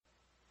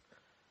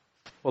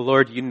Well,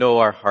 Lord, you know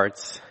our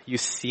hearts. You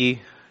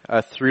see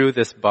through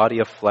this body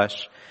of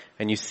flesh,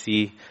 and you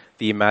see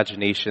the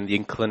imagination, the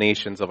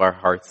inclinations of our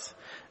hearts.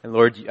 And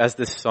Lord, as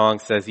this song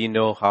says, you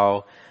know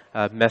how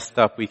messed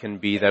up we can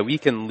be, that we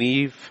can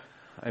leave,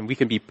 and we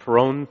can be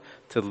prone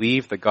to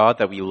leave the God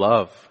that we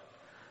love,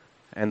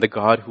 and the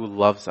God who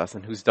loves us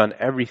and who's done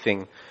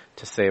everything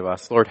to save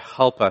us. Lord,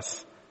 help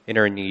us in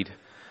our need.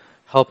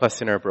 Help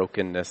us in our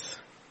brokenness.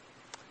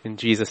 In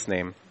Jesus'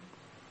 name,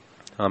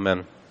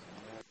 amen.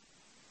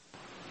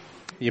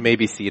 You may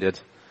be seated.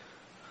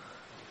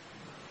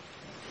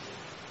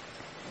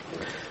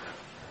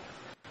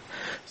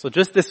 So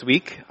just this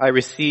week, I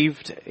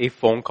received a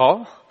phone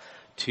call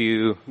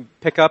to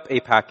pick up a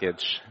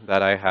package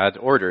that I had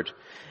ordered.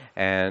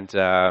 And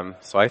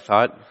so I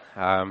thought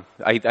I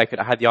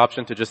had the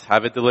option to just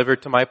have it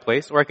delivered to my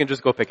place, or I can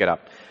just go pick it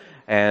up.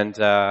 And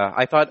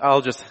I thought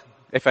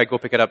if I go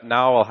pick it up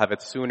now, I'll have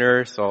it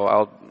sooner, so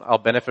I'll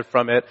benefit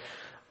from it.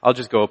 I'll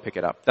just go pick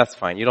it up. That's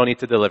fine. You don't need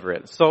to deliver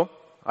it. So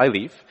I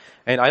leave,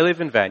 and I live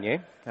in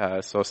Vanier.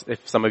 So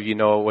if some of you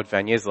know what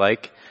Vanier is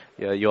like,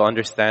 you'll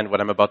understand what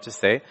I'm about to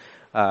say.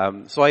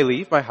 So I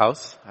leave my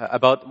house.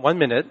 About 1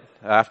 minute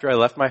after I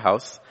left my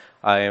house,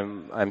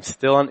 I'm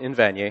still in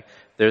Vanier.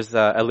 There's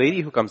a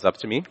lady who comes up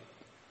to me,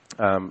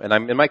 and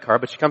I'm in my car,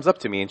 but she comes up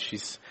to me, and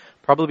she's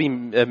probably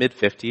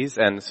mid-50s,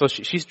 and so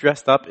she's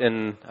dressed up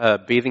in a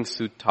bathing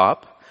suit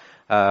top.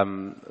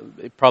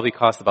 It probably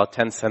cost about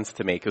 10 cents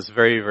to make. It was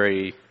very,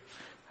 very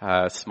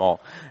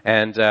small.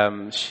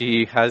 And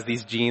she has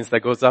these jeans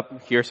that goes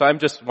up here, so I'm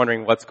just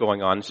wondering what's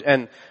going on.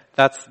 And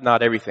that's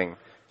not everything.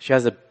 She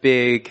has a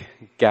big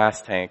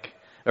gas tank,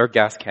 or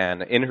gas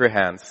can, in her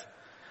hands.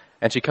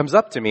 And she comes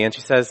up to me and she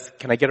says,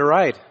 "Can I get a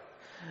ride?"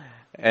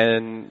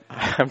 And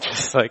I'm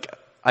just like,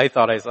 I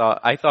thought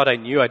I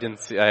knew.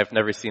 I've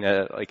never seen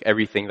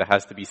everything that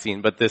has to be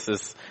seen, but this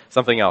is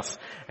something else.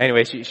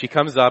 Anyway, she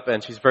comes up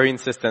and she's very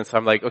insistent, so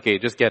I'm like, okay,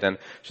 just get in.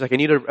 She's like, "I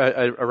need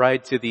a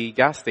ride to the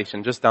gas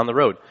station just down the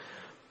road."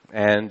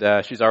 And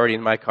she's already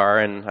in my car,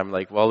 and I'm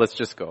like, well, let's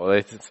just go.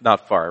 It's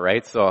not far,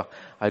 right? So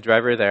I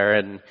drive her there,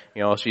 and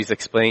she's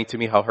explaining to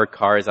me how her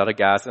car is out of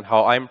gas, and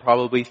how I'm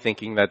probably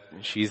thinking that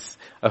she's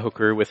a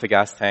hooker with a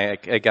gas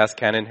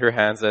can in her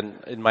hands.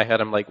 And in my head,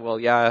 I'm like, well,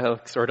 yeah,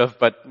 sort of,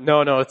 but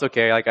no, it's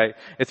okay.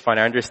 It's fine.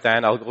 I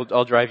understand.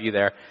 I'll drive you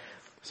there.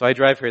 So I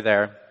drive her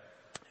there,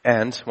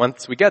 and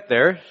once we get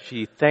there,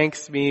 she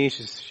thanks me.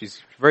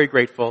 She's very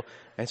grateful.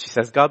 And she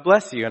says, "God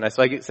bless you." And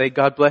so I say,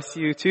 "God bless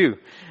you too."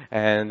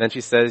 And then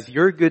she says,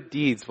 "Your good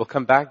deeds will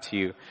come back to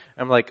you."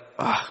 I'm like,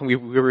 we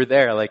were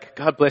there. Like,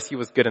 "God bless you"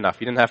 was good enough.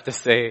 You didn't have to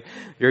say,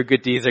 "Your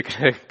good deeds are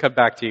going to come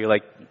back to you."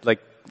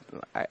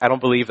 I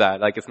don't believe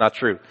that. It's not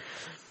true.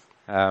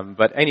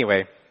 But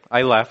anyway,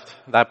 I left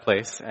that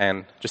place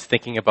and just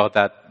thinking about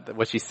that,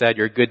 what she said,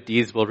 "Your good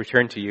deeds will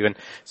return to you." And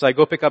so I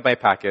go pick up my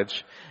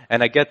package,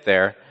 and I get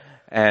there.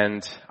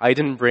 And I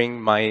didn't bring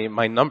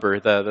my number,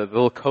 the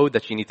little code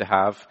that you need to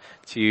have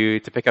to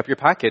pick up your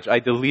package. I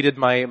deleted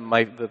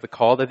the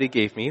call that they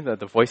gave me, the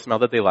voicemail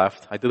that they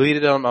left. I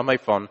deleted it on my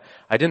phone.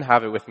 I didn't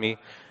have it with me.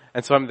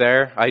 And so I'm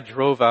there. I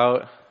drove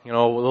out, a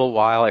little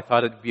while. I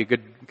thought it'd be a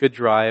good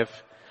drive.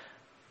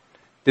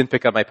 Didn't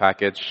pick up my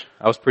package.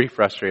 I was pretty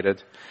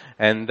frustrated.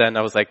 And then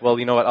I was like, well,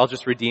 you know what? I'll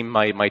just redeem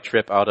my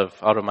trip out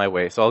of my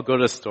way. So I'll go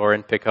to the store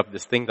and pick up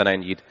this thing that I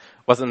need.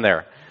 Wasn't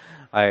there.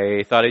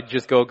 I thought I'd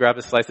just go grab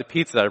a slice of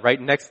pizza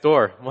right next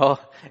door. Well,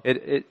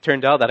 it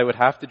turned out that I would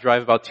have to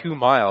drive about 2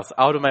 miles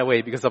out of my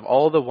way because of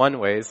all the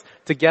one-ways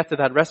to get to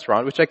that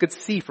restaurant, which I could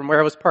see from where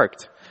I was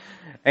parked.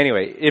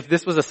 Anyway, if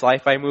this was a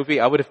sci-fi movie,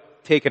 I would have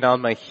taken out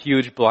my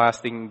huge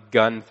blasting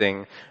gun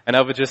thing, and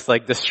I would just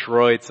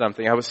destroyed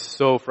something. I was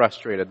so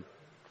frustrated.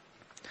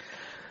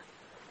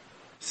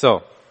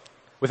 So,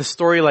 with a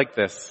story like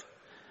this,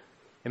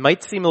 it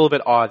might seem a little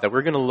bit odd that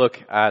we're going to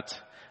look at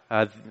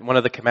one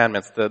of the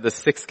commandments, the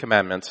sixth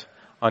commandment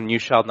on "You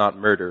shall not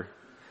murder."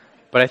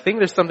 But I think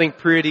there's something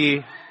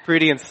pretty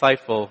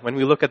insightful when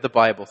we look at the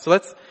Bible. So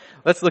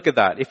let's look at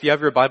that. If you have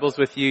your Bibles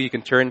with you, you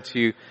can turn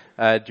to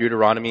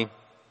Deuteronomy.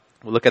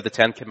 We'll look at the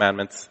 10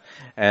 commandments,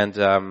 and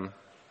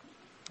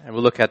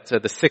we'll look at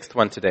the sixth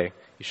one today.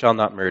 You shall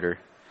not murder.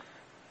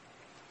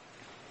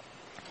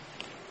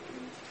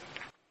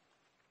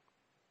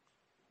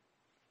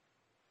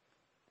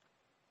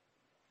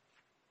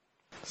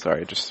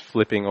 Sorry, just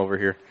flipping over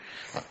here.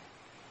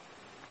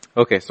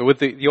 Okay, so with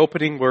the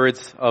opening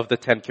words of the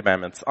 10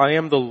 commandments. "I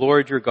am the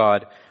Lord your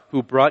God,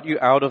 who brought you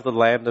out of the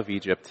land of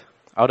Egypt,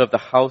 out of the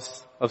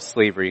house of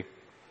slavery.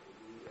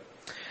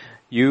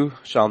 You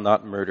shall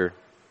not murder."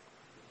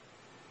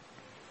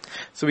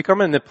 So we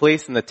come in the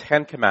place in the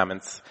 10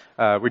 commandments.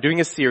 We're doing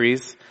a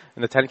series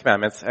in the 10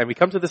 commandments, and we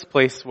come to this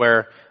place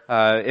where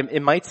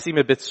it might seem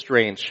a bit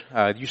strange.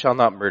 You shall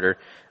not murder.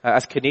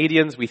 As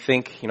Canadians, we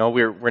think,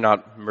 we're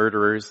not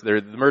murderers.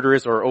 The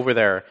murderers are over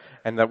there,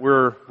 and that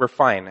we're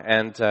fine.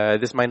 And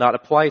this might not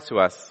apply to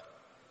us.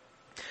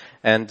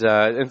 And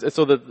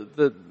so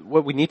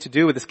what we need to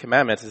do with this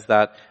commandment is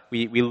that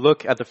we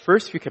look at the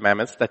first few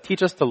commandments that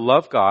teach us to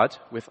love God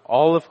with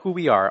all of who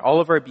we are, all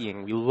of our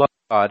being. We love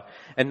God.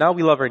 And now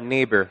we love our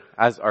neighbor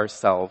as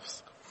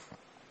ourselves.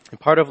 And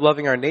part of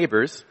loving our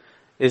neighbors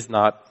is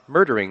not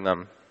murdering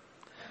them.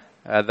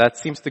 That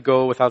seems to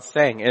go without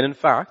saying. And in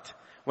fact,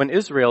 when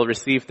Israel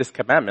received this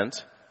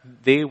commandment,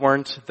 they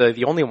weren't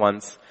the only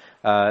ones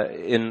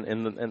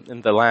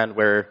in the land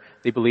where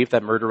they believed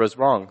that murder was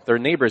wrong. Their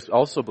neighbors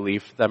also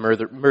believed that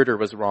murder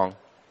was wrong.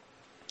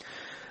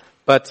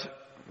 But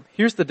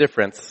here's the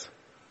difference.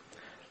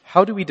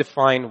 How do we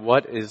define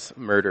what is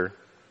murder?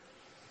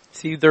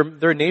 See,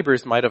 their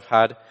neighbors might have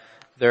had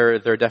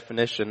their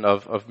definition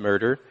of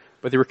murder,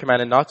 but they were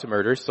commanded not to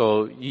murder,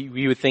 so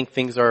we would think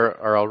things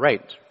are all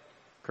right.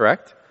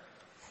 Correct?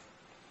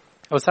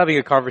 I was having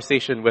a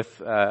conversation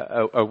with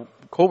a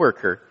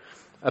coworker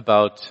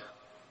about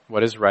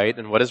what is right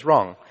and what is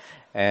wrong.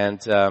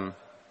 And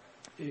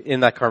in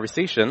that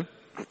conversation,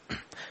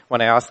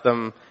 when I asked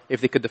them if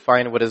they could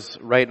define what is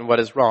right and what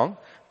is wrong,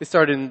 they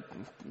started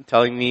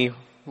telling me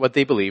what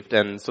they believed.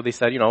 And so they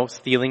said,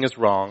 stealing is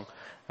wrong,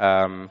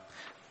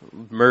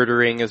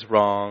 murdering is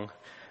wrong,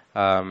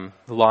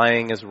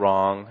 lying is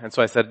wrong. And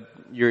so I said,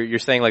 you're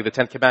saying like the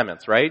 10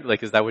 Commandments, right?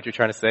 Like, is that what you're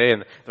trying to say?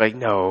 And they're like,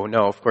 no,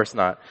 of course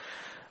not.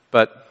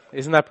 But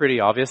isn't that pretty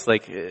obvious?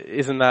 Like,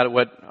 isn't that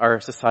what our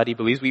society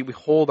believes? We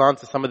hold on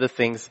to some of the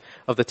things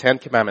of the 10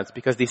 Commandments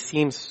because they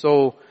seem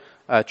so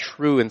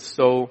true and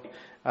so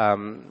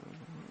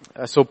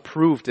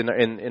proved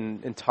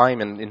in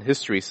time and in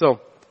history.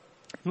 So,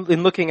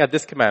 in looking at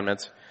this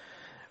commandment,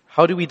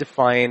 how do we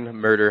define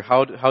murder?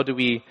 How do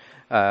we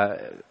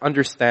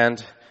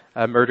understand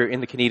murder in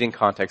the Canadian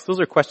context? Those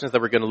are questions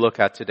that we're going to look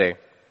at today.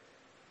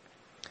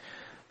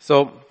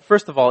 So,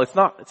 first of all, it's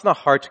not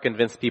hard to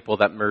convince people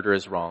that murder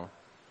is wrong.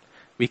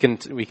 We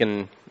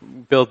can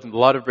build a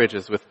lot of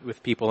bridges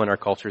with people in our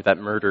culture that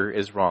murder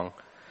is wrong.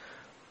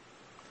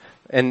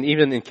 And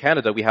even in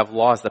Canada, we have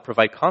laws that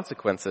provide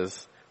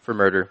consequences for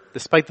murder,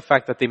 despite the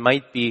fact that they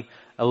might be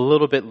a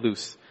little bit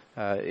loose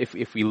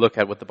if we look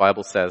at what the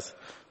Bible says.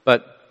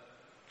 But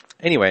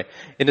anyway,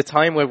 in a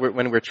time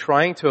when we're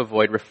trying to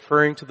avoid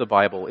referring to the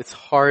Bible, it's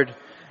hard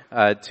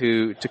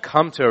to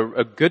come to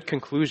a good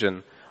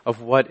conclusion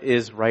of what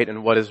is right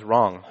and what is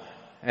wrong.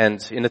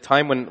 And in a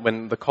time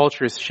when the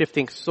culture is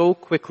shifting so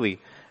quickly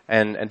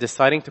and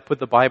deciding to put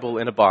the Bible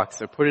in a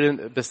box or put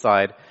it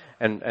beside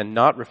and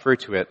not refer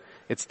to it,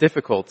 it's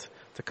difficult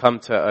to come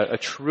to a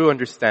true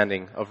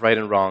understanding of right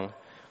and wrong.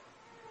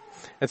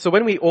 And so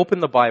when we open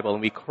the Bible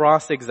and we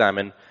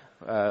cross-examine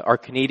our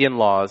Canadian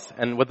laws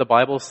and what the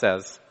Bible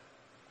says,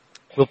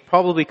 we'll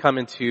probably come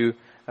into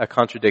a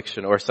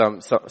contradiction or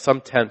some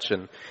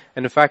tension.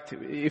 And in fact,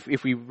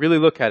 if we really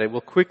look at it,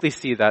 we'll quickly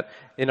see that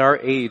in our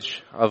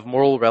age of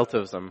moral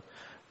relativism,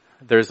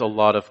 there's a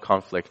lot of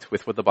conflict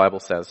with what the Bible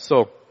says.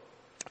 So,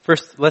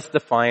 first, let's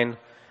define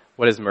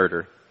what is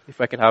murder.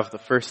 If I can have the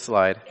first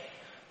slide,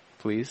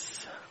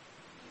 please.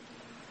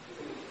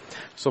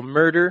 So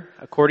murder,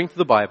 according to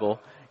the Bible,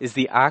 is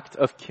the act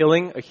of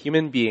killing a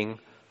human being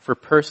for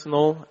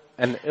personal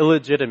and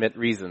illegitimate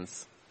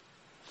reasons.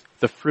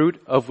 The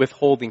fruit of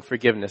withholding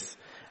forgiveness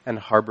and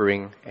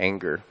harboring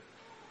anger.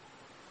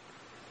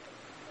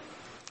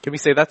 Can we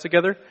say that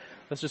together?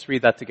 Let's just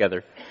read that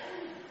together.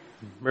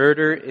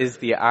 Murder is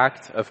the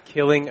act of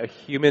killing a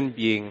human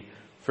being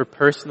for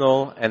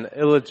personal and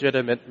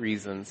illegitimate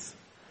reasons.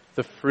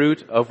 The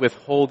fruit of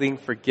withholding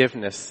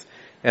forgiveness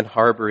and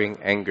harboring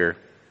anger.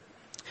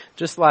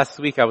 Just last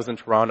week I was in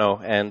Toronto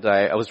and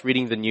I was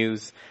reading the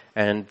news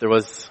and there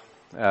was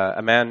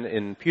a man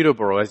in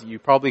Peterborough, as you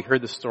probably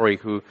heard the story,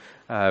 who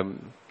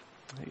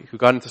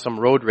got into some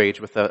road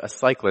rage with a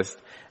cyclist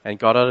and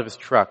got out of his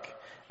truck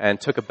and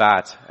took a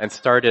bat and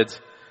started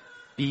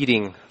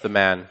beating the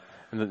man.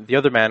 And the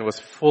other man was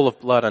full of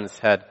blood on his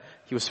head.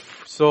 He was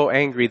so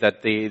angry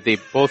that they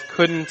both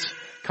couldn't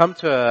come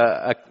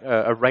to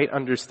a right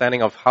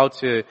understanding of how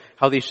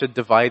they should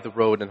divide the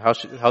road and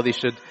how they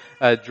should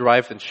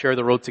drive and share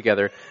the road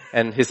together.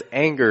 And his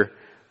anger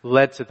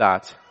led to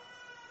that.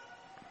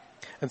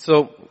 And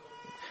so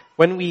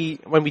when we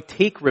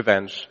take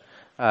revenge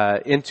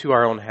into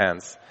our own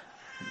hands,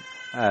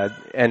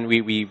 and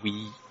we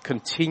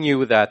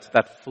continue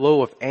that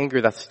flow of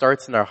anger that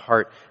starts in our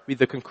heart,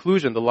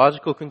 the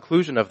logical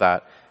conclusion of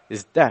that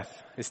is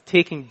death, is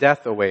taking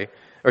death away,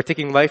 or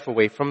taking life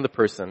away from the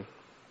person.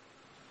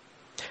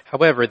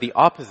 However, the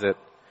opposite,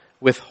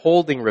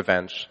 withholding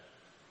revenge,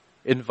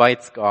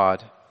 invites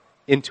God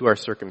into our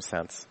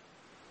circumstance.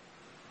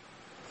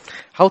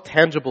 How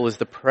tangible is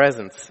the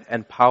presence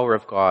and power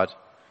of God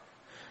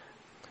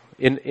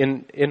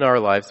in our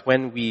lives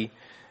when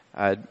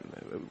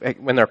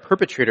our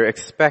perpetrator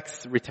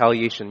expects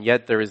retaliation,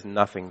 yet there's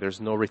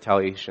no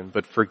retaliation,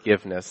 but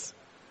forgiveness.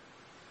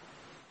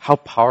 How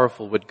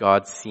powerful would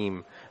God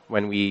seem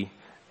when we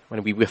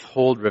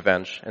withhold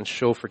revenge and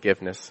show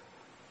forgiveness?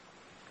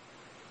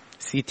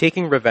 See,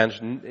 taking revenge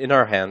in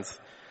our hands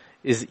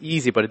is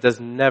easy, but it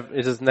does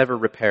never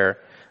repair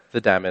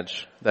the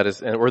damage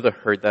or the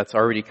hurt that's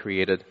already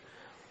created.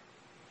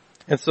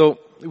 And so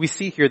we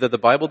see here that the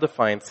Bible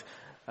defines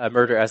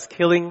murder as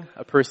killing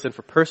a person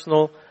for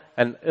personal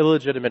and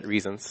illegitimate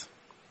reasons.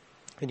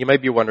 And you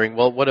might be wondering,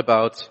 well, what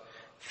about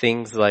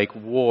things like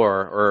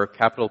war or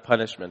capital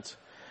punishment?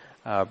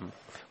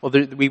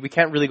 We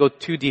can't really go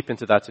too deep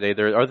into that today.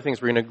 There are other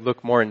things we're going to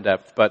look more in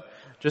depth, but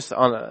just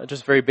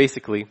very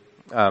basically,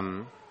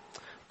 the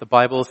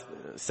Bible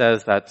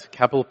says that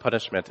capital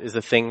punishment is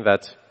a thing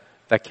that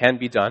can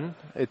be done.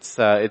 It's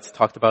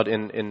talked about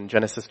in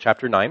Genesis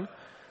chapter 9.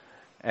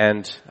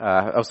 And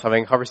I was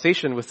having a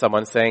conversation with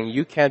someone saying,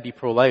 you can't be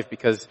pro-life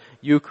because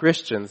you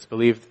Christians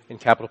believe in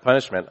capital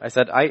punishment. I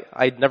said,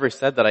 I never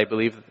said that I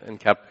believe in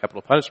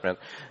capital punishment.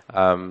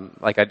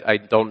 I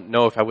don't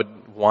know if I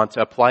would want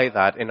to apply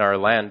that in our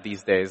land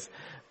these days.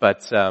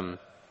 But so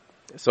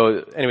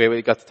anyway,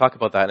 we got to talk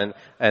about that,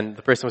 and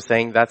the person was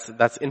saying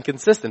that's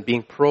inconsistent,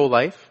 being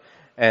pro-life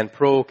and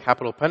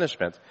pro-capital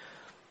punishment.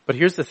 But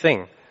here's the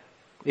thing.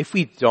 If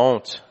we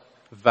don't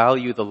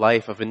value the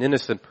life of an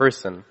innocent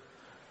person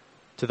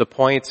to the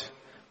point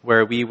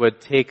where we would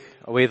take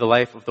away the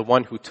life of the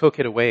one who took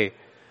it away,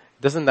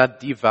 doesn't that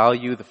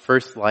devalue the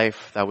first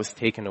life that was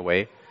taken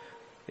away?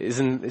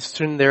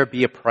 Shouldn't there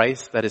be a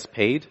price that is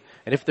paid?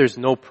 And if there's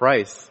no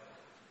price,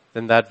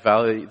 then the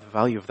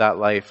value of that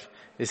life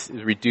is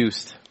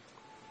reduced.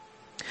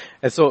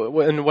 And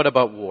so, and what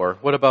about war?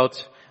 What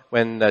about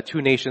when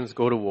two nations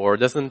go to war?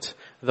 Doesn't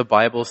the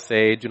Bible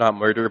say, do not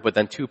murder, but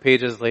then 2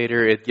 pages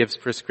later it gives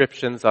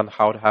prescriptions on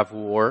how to have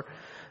war?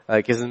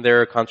 Isn't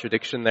there a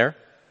contradiction there?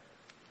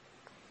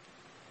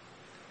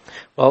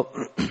 Well,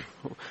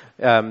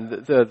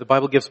 the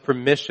Bible gives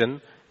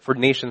permission for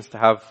nations to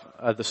have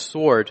the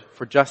sword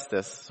for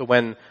justice. So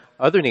when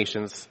other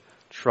nations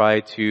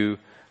try to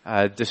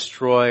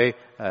destroy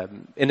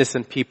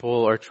innocent people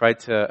or try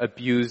to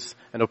abuse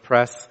and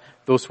oppress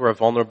those who are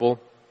vulnerable,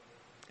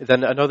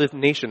 then another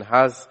nation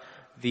has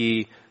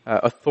the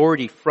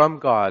authority from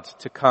God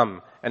to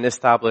come and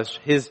establish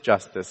His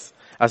justice,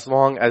 as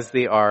long as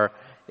they are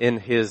in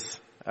His,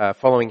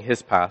 following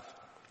His path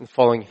and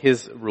following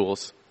His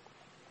rules.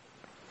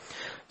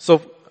 So,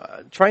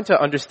 trying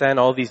to understand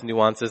all these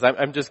nuances,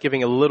 I'm just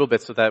giving a little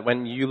bit so that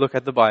when you look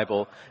at the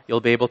Bible, you'll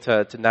be able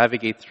to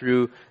navigate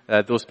through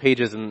those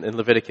pages in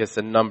Leviticus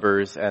and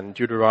Numbers and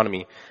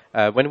Deuteronomy.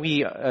 When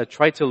we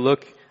try to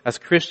look as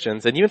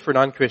Christians, and even for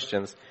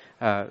non-Christians,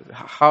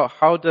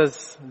 how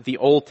does the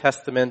Old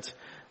Testament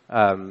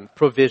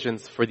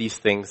provisions for these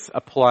things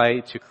apply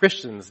to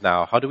Christians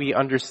now? How do we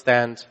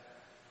understand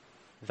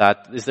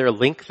that? Is there a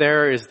link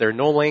there? Is there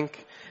no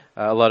link?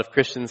 A lot of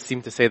Christians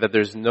seem to say that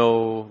there's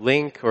no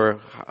link,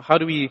 or how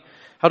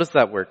does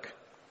that work?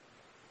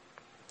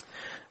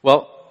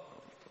 Well,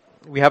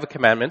 we have a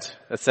commandment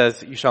that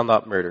says you shall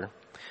not murder.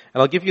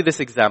 And I'll give you this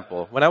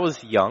example. When I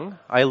was young,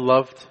 I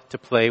loved to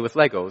play with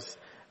Legos.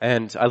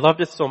 And I loved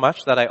it so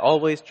much that I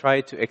always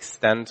tried to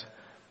extend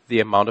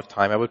the amount of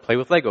time I would play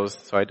with Legos.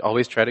 So I'd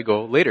always try to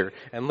go later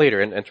and later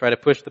and try to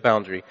push the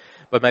boundary.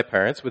 But my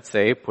parents would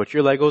say, put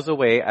your Legos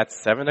away at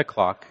 7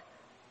 o'clock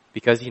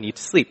because you need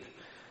to sleep.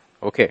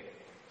 Okay,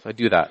 so I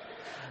do that.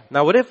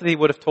 Now what if they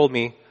would have told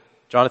me,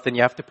 Jonathan,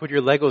 you have to put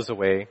your Legos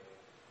away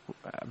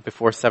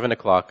before 7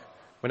 o'clock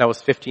when I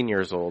was 15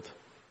 years old?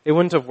 It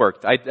wouldn't have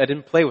worked. I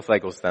didn't play with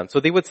Legos then.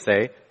 So they would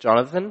say,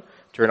 Jonathan,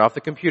 turn off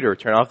the computer,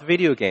 turn off the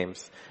video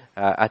games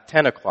at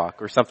 10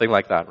 o'clock or something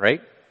like that,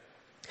 right?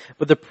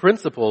 But the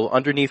principle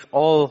underneath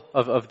all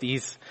of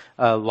these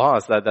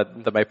laws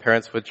that my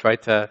parents would try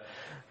to,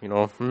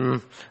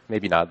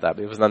 maybe not that,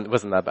 it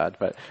wasn't that bad,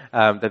 but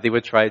that they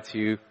would try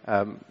to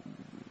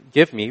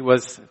give me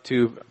was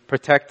to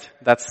protect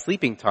that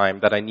sleeping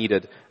time that I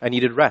needed. I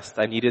needed rest.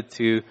 I needed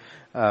to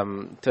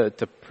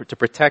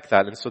protect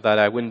that, and so that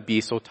I wouldn't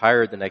be so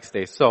tired the next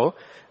day. So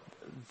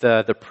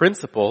the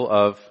principle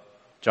of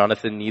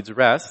Jonathan needs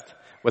rest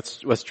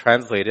was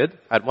translated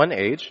at one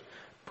age,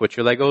 put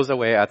your Legos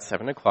away at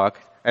 7 o'clock,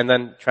 and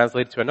then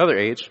translated to another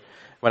age,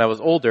 when I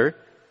was older,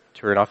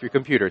 turn off your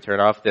computer,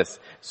 turn off this,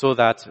 so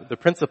that the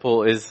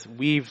principle is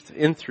weaved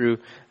in through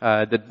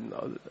so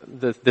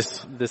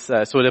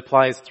it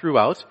applies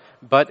throughout,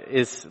 but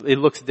it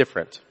looks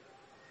different.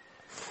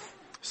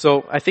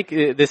 So I think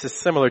this is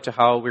similar to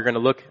how we're going to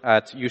look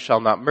at you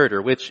shall not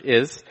murder, which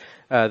is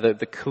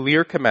the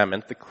clear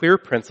commandment, the clear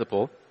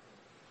principle,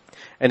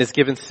 and is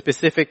given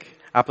specific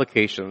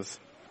applications.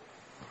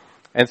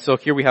 And so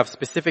here we have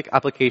specific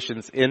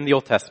applications in the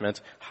Old Testament.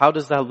 How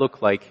does that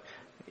look like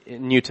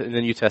in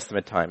the New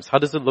Testament times? How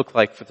does it look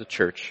like for the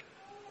church?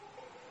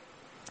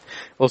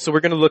 Well, so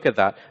we're going to look at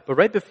that. But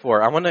right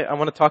before, I want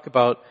to talk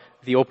about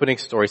the opening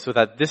story so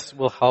that this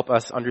will help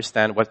us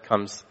understand what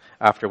comes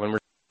after when we're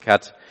looking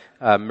at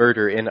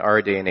murder in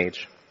our day and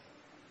age.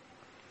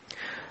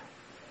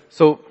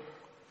 So,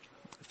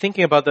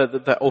 thinking about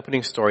the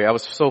opening story, I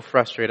was so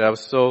frustrated. I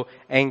was so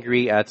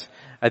angry at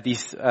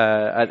these,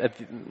 the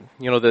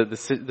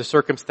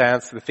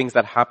circumstance, the things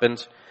that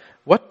happened.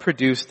 What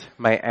produced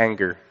my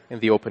anger in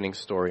the opening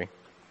story?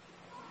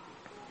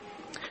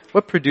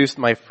 What produced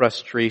my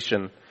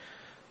frustration?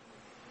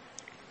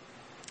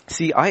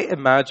 See, I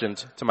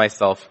imagined to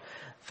myself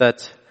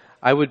that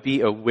I would be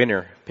a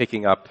winner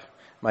picking up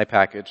my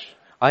package.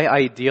 I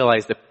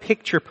idealized a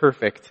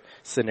picture-perfect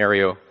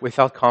scenario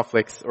without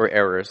conflicts or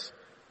errors.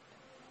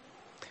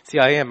 See,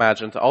 I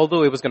imagined,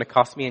 although it was going to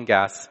cost me in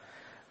gas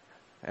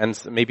and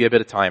maybe a bit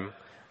of time,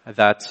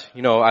 that,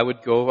 I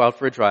would go out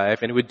for a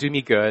drive and it would do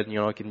me good.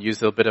 I can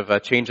use a little bit of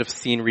a change of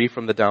scenery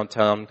from the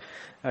downtown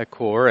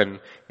core, and,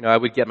 I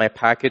would get my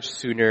package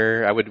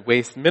sooner. I would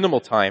waste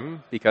minimal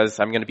time because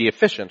I'm going to be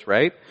efficient,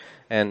 right?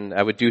 And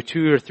I would do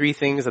 2 or 3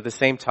 things at the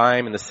same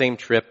time in the same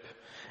trip,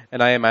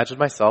 and I imagined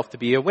myself to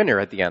be a winner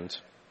at the end.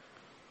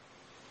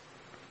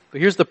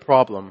 But here's the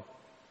problem.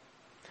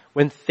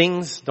 When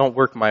things don't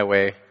work my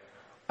way,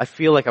 I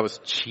feel like I was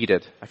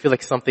cheated. I feel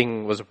like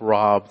something was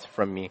robbed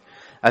from me,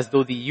 as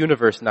though the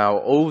universe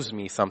now owes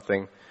me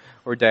something,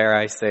 or dare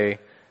I say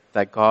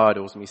that God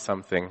owes me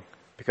something,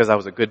 because I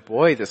was a good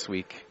boy this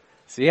week.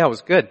 See, I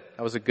was good.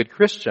 I was a good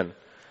Christian.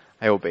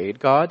 I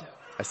obeyed God.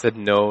 I said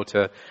no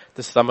to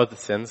some of the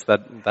sins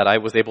that I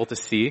was able to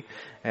see,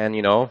 and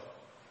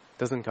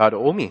doesn't God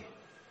owe me?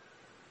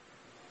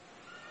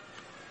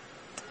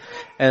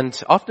 And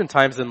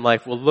oftentimes in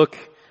life, we'll look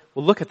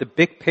at the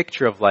big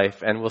picture of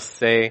life and we'll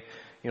say,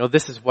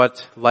 this is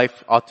what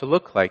life ought to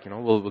look like.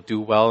 We'll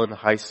do well in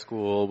high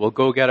school. We'll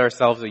go get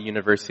ourselves a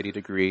university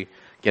degree,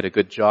 get a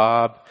good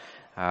job.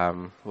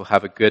 We'll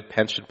have a good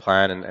pension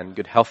plan and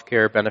good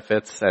healthcare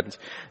benefits. And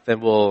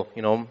then we'll,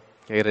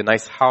 get a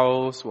nice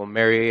house. We'll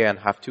marry and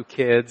have 2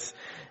 kids.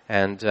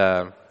 And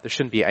there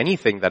shouldn't be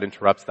anything that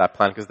interrupts that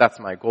plan, because that's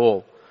my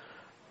goal,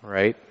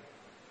 right?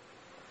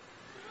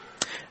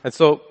 And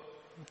so,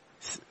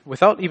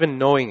 without even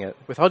knowing it,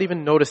 without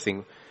even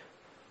noticing,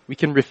 we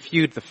can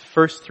refute the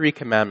first 3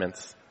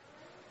 commandments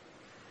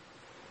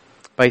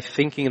by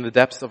thinking in the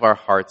depths of our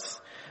hearts,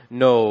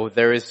 no,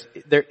 there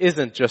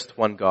isn't just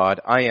one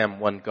God. I am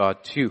one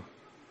God too.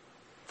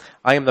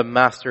 I am the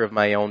master of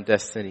my own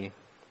destiny,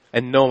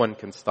 and no one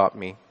can stop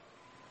me.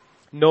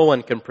 No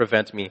one can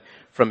prevent me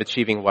from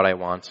achieving what I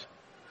want.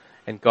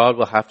 And God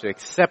will have to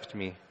accept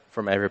me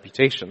for my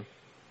reputation.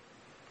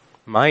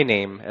 My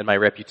name and my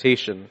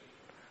reputation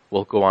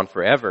will go on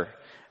forever,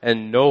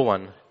 and no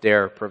one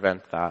dare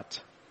prevent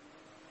that.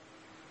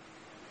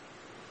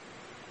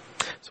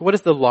 So what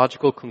is the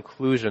logical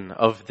conclusion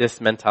of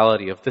this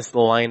mentality, of this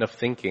line of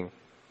thinking?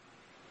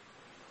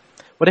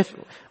 What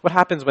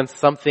happens when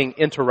something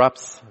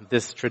interrupts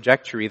this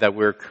trajectory that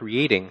we're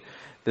creating,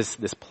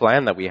 this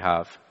plan that we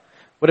have?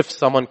 What if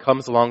someone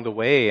comes along the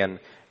way and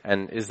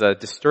is a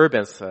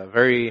disturbance,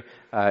 very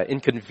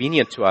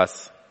inconvenient to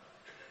us?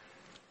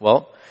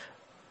 Well,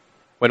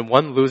 when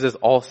one loses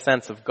all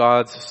sense of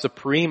God's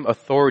supreme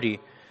authority,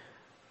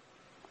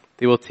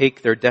 they will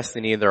take their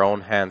destiny in their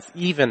own hands,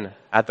 even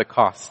at the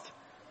cost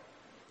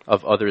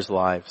of others'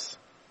 lives.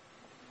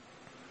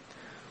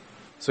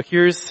 So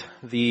here's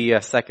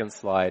the second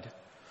slide.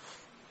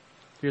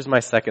 Here's my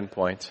second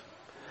point.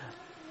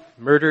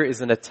 Murder is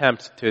an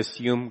attempt to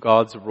assume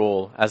God's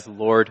role as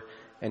Lord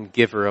and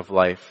giver of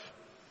life.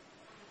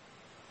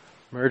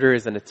 Murder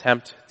is an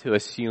attempt to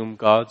assume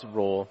God's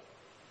role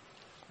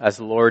as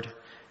Lord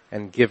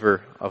and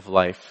giver of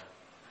life.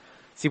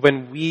 See,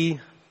 when we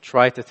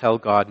try to tell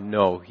God,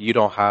 no, you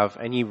don't have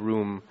any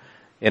room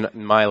in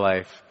my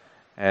life,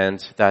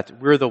 and that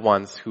we're the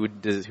ones who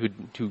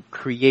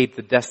create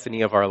the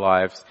destiny of our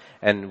lives,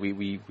 and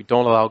we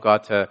don't allow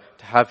God to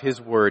have His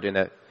word in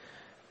it,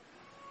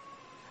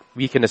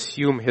 we can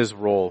assume His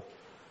role.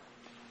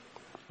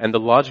 And the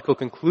logical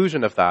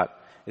conclusion of that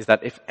is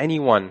that if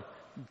anyone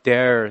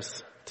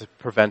dares to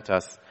prevent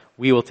us,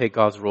 we will take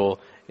God's role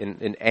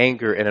in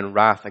anger and in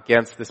wrath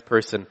against this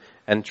person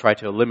and try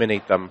to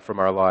eliminate them from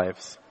our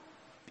lives,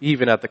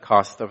 even at the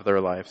cost of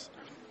their lives.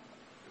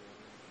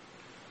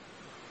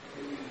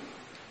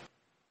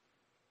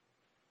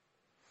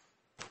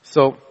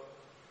 So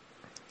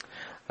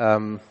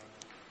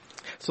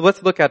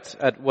let's look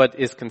at what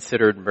is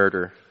considered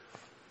murder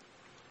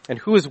and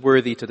who is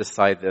worthy to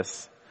decide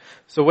this.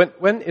 So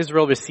when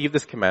Israel received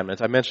this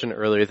commandment, I mentioned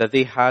earlier that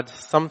they had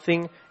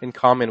something in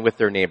common with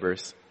their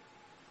neighbors.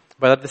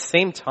 But at the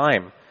same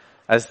time,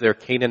 as their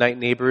Canaanite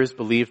neighbors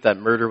believed that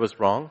murder was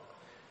wrong,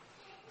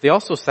 they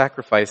also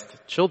sacrificed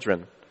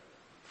children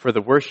for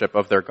the worship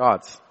of their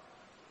gods.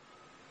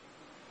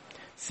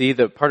 See,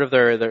 the part of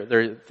their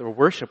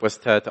worship was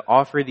to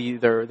offer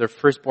their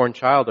firstborn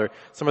child or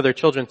some of their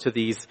children to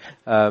these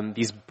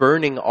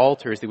burning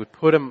altars. They would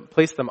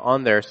place them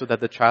on there so that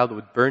the child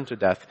would burn to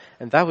death,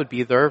 and that would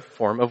be their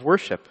form of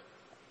worship.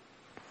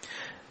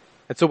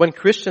 And so when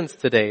Christians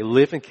today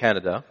live in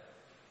Canada,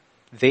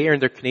 they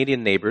and their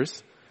Canadian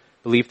neighbors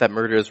believe that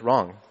murder is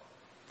wrong.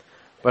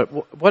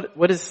 But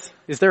what is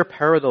there a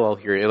parallel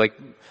here?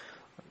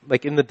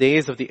 Like in the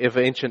days of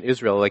ancient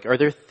Israel, like, are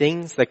there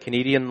things that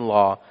Canadian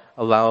law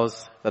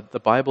allows that the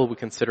Bible would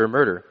consider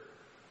murder?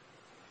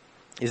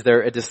 Is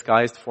there a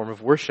disguised form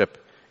of worship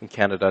in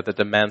Canada that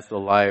demands the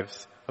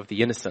lives of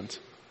the innocent?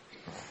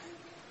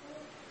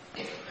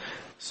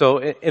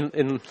 So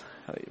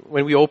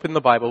when we open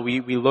the Bible,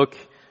 we look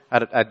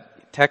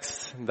at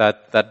texts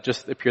that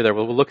just appear there.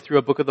 We'll look through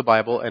a book of the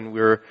Bible, and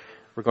we're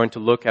going to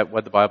look at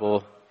what the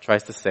Bible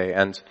tries to say,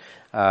 and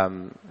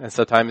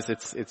sometimes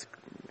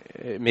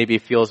maybe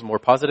it feels more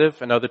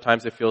positive, and other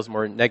times it feels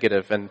more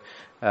negative. And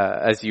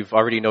as you've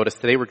already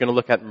noticed, today we're going to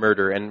look at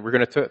murder, and we're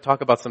going to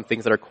talk about some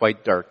things that are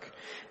quite dark,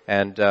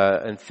 and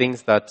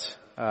things that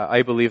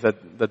I believe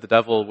that the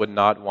devil would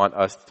not want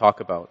us to talk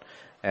about.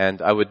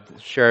 And I would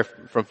share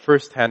from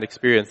first-hand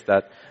experience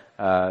that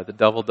the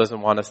devil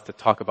doesn't want us to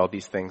talk about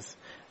these things.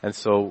 And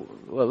so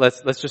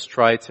let's just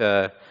try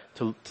to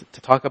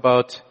talk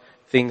about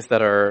things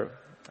that are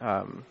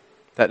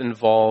that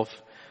involve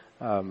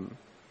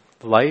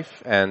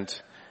life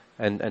and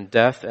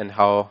death, and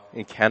how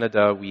in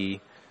Canada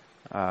we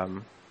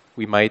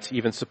might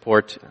even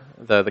support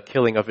the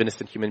killing of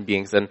innocent human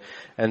beings.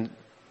 And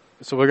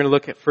so we're going to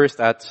look first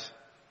at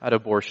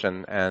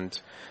abortion. And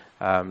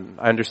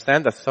I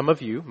understand that some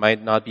of you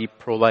might not be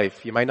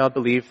pro-life. You might not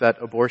believe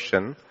that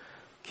abortion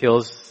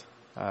kills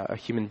a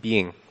human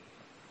being.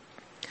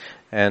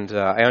 And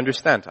I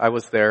understand. I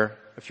was there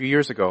a few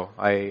years ago.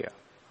 I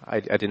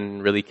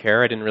didn't really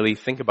care. I didn't really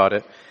think about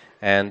it.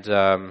 And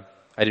I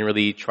didn't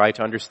really try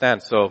to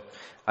understand. So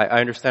I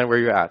understand where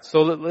you're at.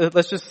 So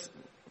let's just,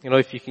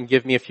 if you can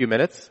give me a few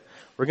minutes,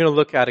 we're going to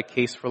look at a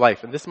case for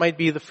life. And this might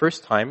be the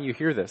first time you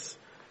hear this.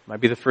 It might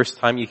be the first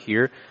time you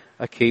hear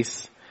a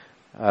case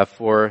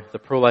for the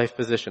pro-life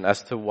position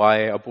as to why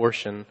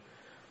abortion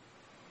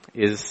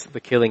is the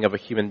killing of a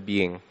human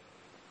being.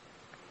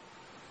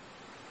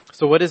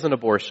 So what is an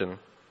abortion?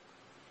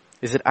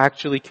 Is it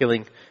actually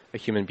killing a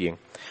human being?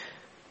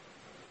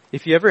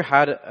 If you ever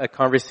had a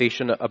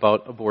conversation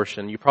about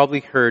abortion, you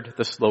probably heard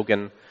the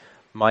slogan,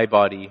 "My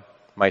body,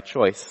 my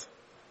choice."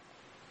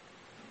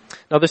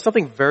 Now there's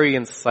something very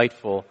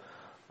insightful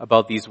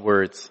about these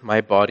words,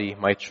 "my body,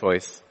 my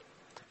choice."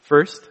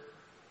 First,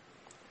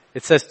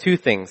 it says two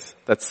things: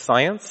 that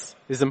science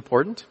is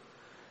important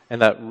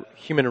and that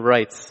human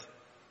rights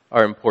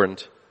are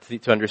important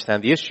to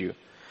understand the issue.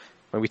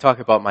 When we talk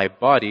about my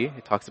body,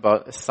 it talks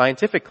about a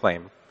scientific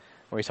claim.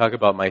 When we talk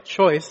about my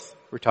choice,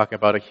 we're talking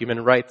about a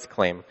human rights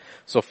claim.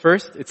 So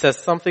first, it says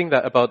something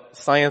about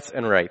science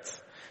and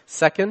rights.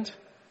 Second,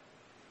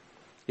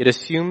 it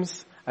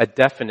assumes a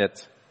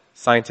definite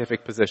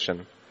scientific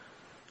position.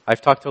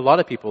 I've talked to a lot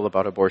of people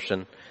about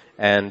abortion,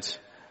 and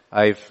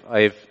I've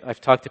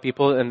talked to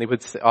people, and they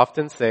would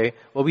often say,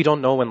 "Well, we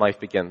don't know when life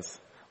begins."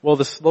 Well,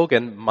 the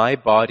slogan, "My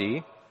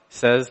body,"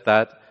 says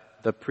that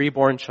the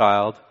preborn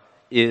child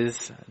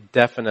is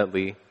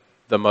definitely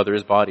the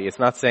mother's body. It's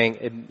not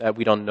saying that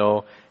we don't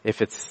know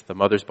if it's the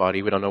mother's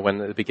body, we don't know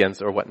when it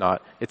begins or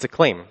whatnot. It's a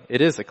claim.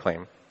 It is a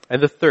claim.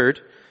 And the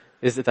third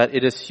is that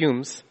it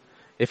assumes,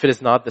 if it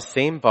is not the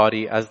same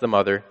body as the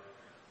mother,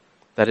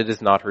 that it is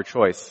not her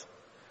choice.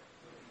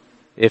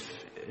 If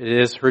it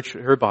is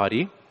her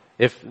body,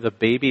 if the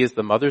baby is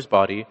the mother's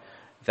body,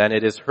 then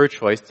it is her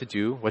choice to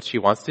do what she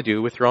wants to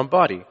do with her own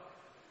body.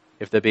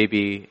 If the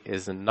baby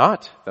is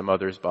not the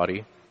mother's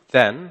body,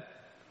 then,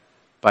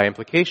 by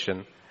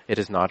implication, it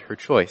is not her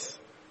choice.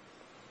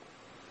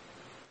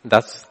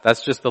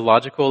 That's just the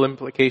logical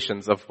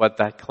implications of what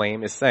that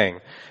claim is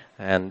saying.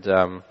 And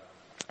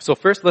so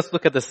first, let's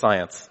look at the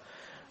science.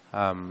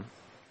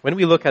 When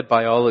we look at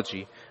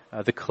biology,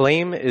 the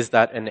claim is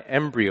that an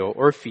embryo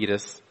or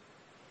fetus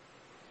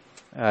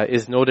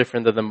is no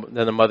different than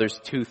the mother's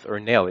tooth or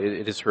nail.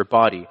 It is her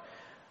body.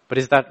 But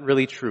is that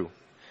really true?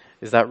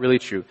 Is that really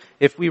true?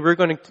 If we were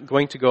going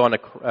to go on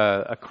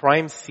a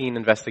crime scene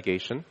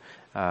investigation,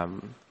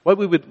 what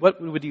would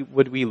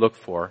we look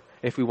for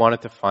if we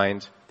wanted to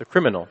find the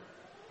criminal?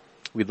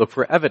 We'd look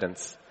for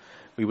evidence.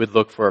 We would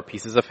look for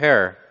pieces of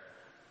hair,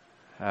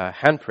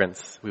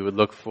 handprints. We would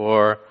look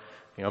for,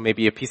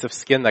 maybe a piece of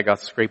skin that got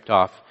scraped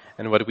off.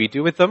 And what do we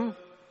do with them?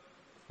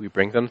 We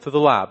bring them to the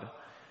lab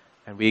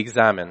and we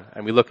examine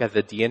and we look at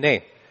the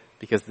DNA,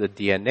 because the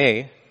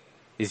DNA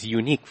is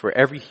unique for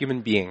every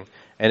human being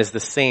and is the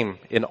same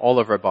in all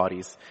of our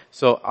bodies.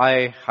 So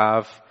I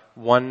have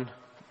one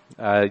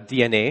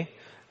DNA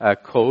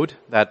code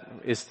that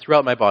is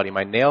throughout my body.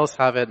 My nails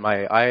have it,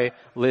 my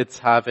eyelids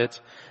have it,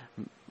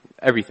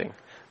 everything.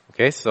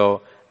 Okay,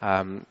 so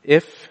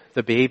if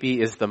the baby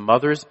is the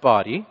mother's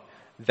body,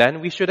 then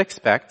we should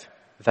expect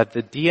that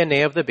the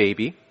DNA of the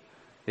baby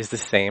is the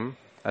same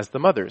as the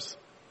mother's.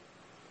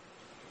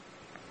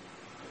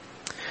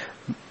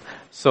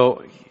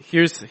 So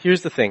here's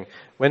the thing: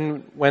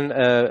 when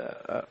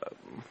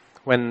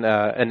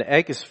an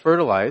egg is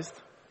fertilized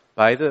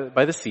by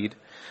the seed,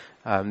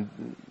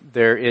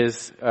 there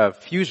is a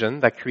fusion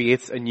that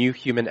creates a new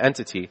human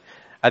entity.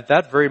 At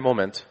that very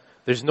moment,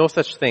 there's no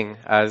such thing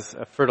as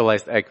a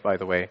fertilized egg, by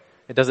the way.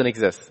 It doesn't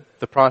exist.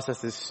 The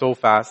process is so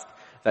fast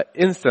that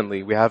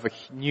instantly we have a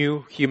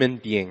new human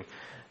being,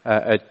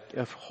 a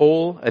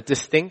whole, a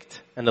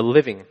distinct, and a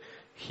living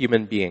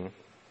human being.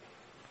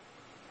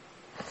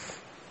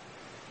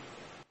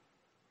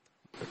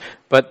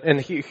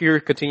 And here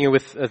continue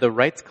with the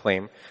rights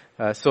claim.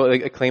 So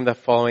a claim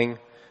following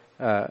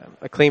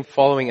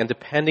and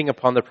depending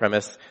upon the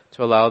premise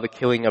to allow the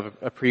killing of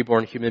a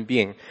preborn human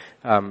being.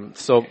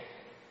 So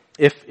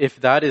if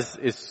that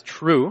is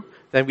true,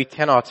 then we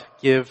cannot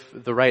give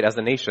the right as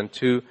a nation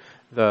to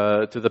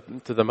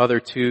the mother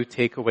to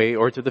take away,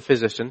 or to the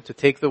physician to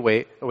take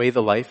away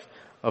the life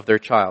of their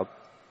child.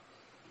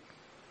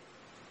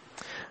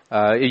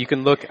 You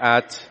can look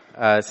at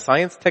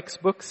science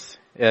textbooks.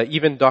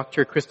 Even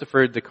Dr.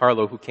 Christopher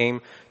DiCarlo, who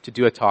came to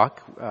do a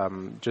talk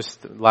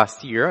just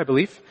last year, I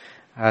believe,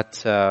 at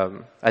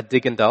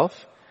Dig and Delph,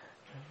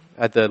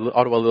 at the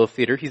Ottawa Little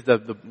Theatre. He's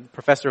the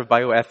professor of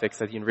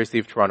bioethics at the University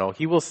of Toronto.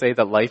 He will say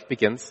that life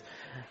begins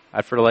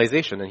at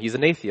fertilization, and he's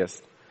an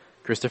atheist.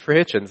 Christopher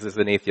Hitchens is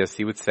an atheist.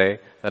 He would say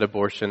that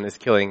abortion is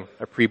killing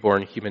a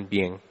preborn human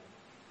being.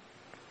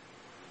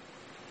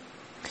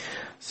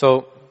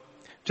 So,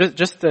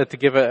 just to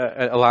give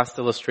a last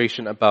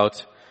illustration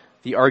about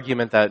the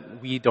argument that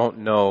we don't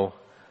know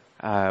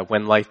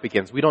when life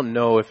begins. We don't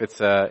know if it's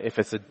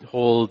a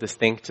whole,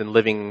 distinct, and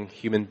living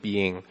human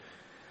being.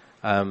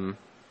 So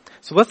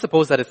let's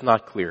suppose that it's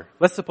not clear.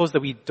 Let's suppose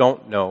that we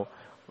don't know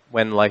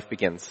when life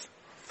begins.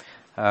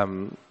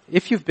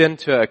 If you've been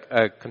to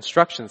a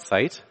construction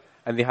site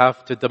and they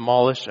have to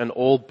demolish an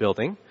old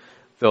building,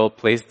 they'll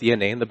place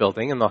DNA in the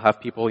building and they'll have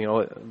people,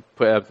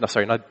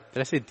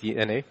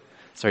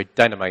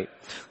 dynamite.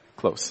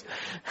 Close.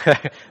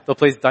 They'll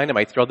place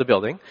dynamite throughout the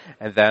building,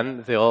 and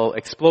then they'll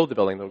explode the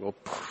building. They'll go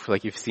poof,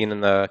 like you've seen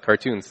in the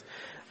cartoons.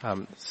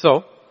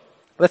 So,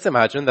 let's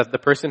imagine that the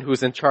person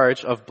who's in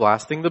charge of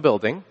blasting the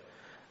building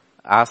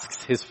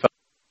asks his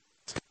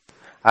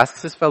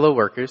fellow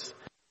workers,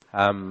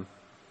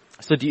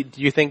 so do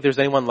you think there's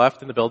anyone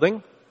left in the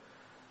building?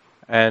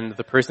 And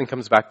the person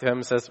comes back to him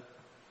and says,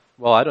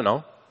 well, I don't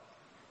know.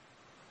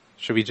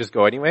 Should we just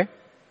go anyway?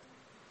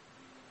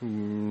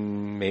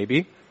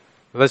 Maybe.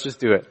 Let's just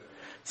do it.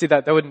 See,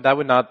 that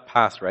would not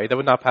pass, right? That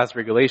would not pass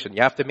regulation.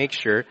 You have to make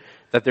sure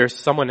that there's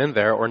someone in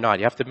there or not.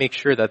 You have to make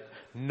sure that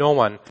no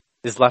one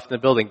is left in the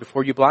building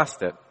before you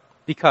blast it.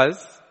 Because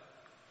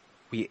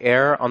we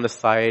err on the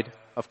side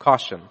of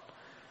caution.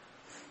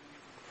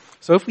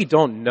 So if we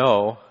don't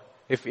know,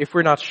 if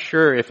we're not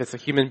sure if it's a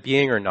human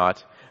being or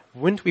not,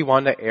 wouldn't we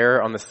want to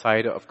err on the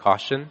side of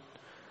caution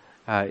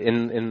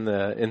in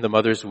the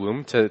mother's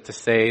womb to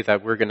say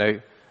that we're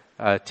going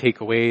to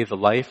take away the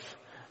life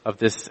of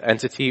this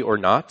entity or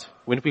not?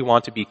 Wouldn't we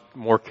want to be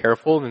more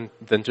careful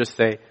than just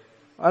say,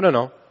 I don't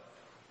know?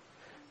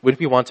 Wouldn't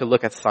we want to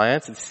look at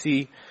science and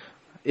see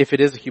if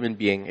it is a human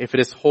being, if it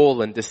is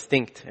whole and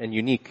distinct and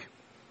unique?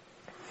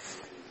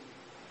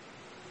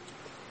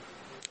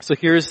 So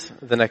here's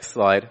the next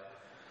slide.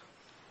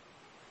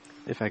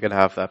 If I could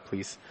have that,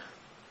 please.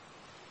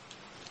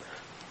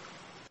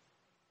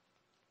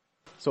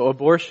 So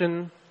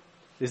abortion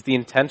is the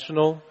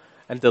intentional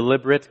and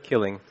deliberate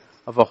killing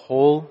of a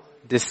whole,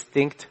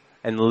 distinct,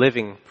 and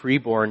living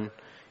preborn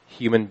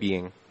human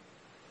being.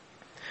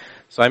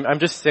 So I'm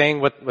just saying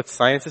what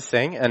science is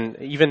saying, and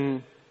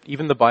even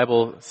the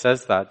Bible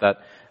says that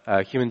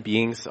human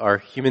beings are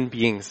human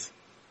beings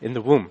in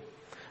the womb.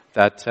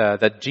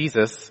 That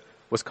Jesus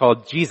was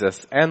called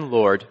Jesus and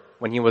Lord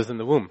when he was in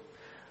the womb.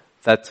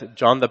 That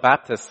John the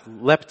Baptist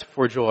leapt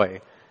for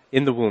joy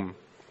in the womb.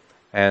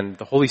 And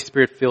the Holy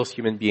Spirit fills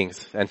human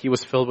beings. And he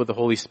was filled with the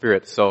Holy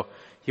Spirit. So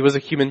he was a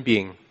human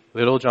being.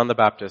 Little John the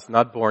Baptist,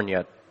 not born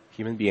yet.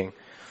 Human being.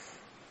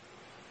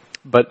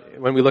 But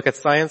when we look at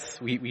science,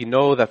 we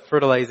know that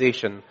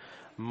fertilization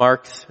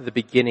marks the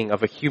beginning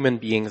of a human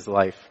being's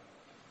life.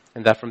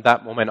 And that from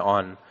that moment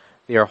on,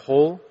 they are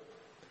whole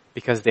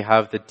because they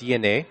have the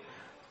DNA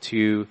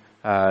to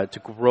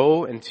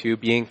grow into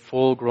being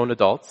full-grown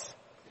adults.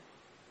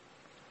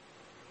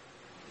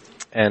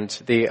 And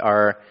they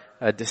are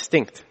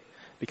distinct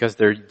because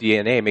their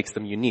DNA makes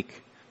them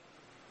unique.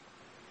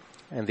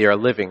 And they are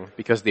living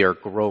because they are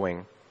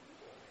growing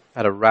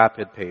at a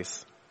rapid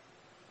pace.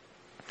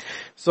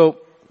 So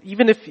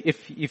even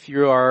if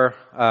you are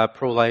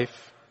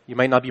pro-life, you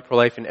might not be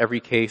pro-life in every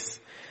case.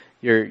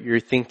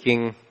 You're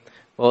thinking,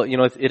 well,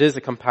 it is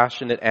a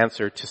compassionate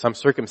answer to some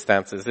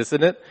circumstances,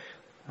 isn't it?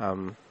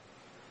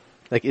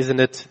 Isn't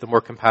it the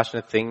more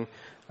compassionate thing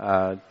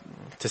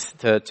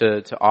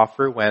to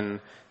offer when,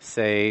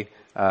 say,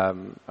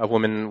 a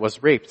woman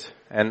was raped?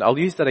 And I'll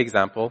use that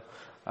example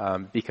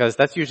because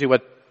that's usually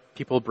what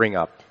people bring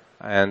up.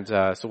 And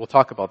so we'll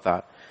talk about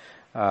that.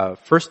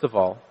 First of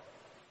all,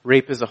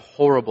 rape is a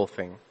horrible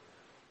thing.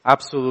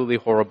 Absolutely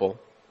horrible.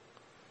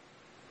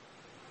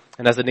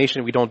 And as a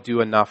nation, we don't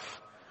do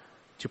enough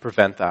to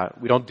prevent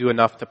that. We don't do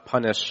enough to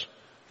punish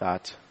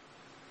that.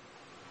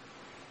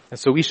 And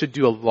so we should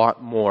do a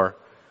lot more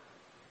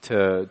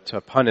to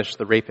punish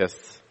the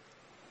rapists.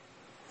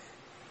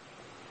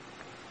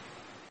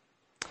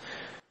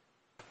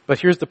 But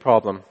here's the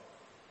problem.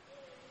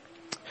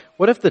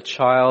 What if the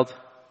child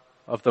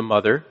of the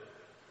mother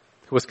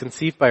who was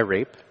conceived by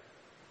rape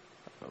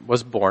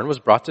was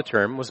brought to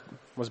term,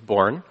 was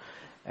born,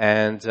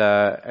 and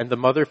the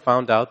mother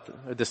found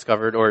out,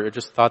 discovered, or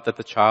just thought that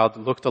the child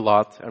looked a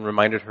lot and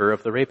reminded her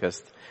of the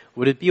rapist?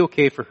 Would it be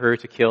okay for her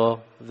to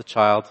kill the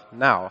child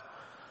now,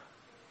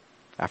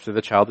 after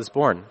the child is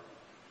born?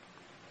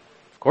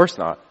 Of course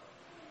not.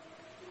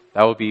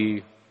 That would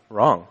be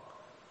wrong.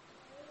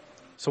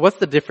 So what's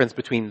the difference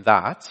between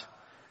that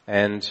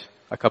and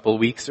a couple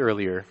weeks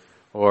earlier,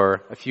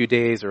 or a few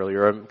days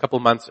earlier, or a couple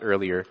months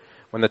earlier,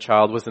 when the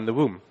child was in the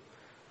womb?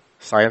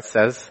 Science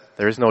says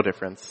there is no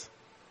difference,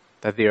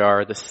 that they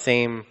are the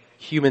same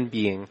human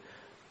being,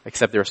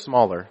 except they're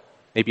smaller,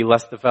 maybe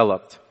less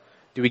developed.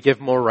 Do we give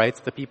more rights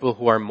to people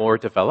who are more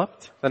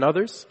developed than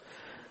others?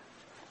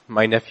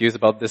 My nephew is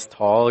about this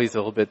tall. He's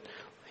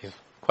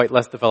quite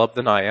less developed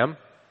than I am.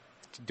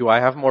 Do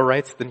I have more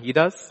rights than he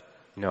does?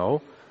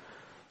 No.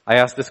 I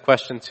asked this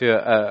question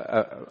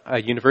to a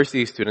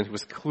university student who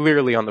was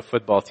clearly on the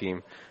football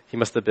team. He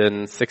must have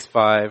been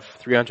 6'5",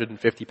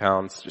 350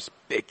 pounds, just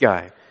big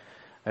guy.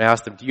 And I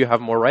asked him, do you have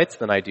more rights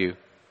than I do?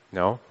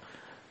 No.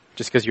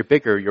 Just because you're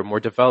bigger, you're more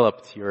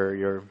developed,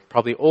 you're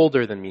probably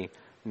older than me.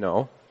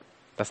 No.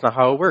 That's not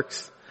how it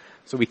works.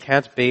 So we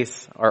can't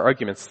base our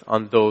arguments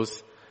on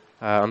those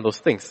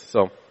things.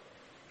 So,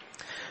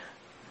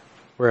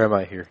 where am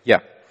I here? Yeah.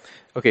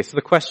 Okay, so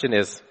the question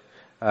is,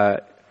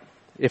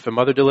 if a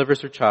mother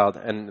delivers her child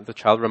and the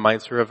child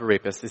reminds her of a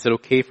rapist, is it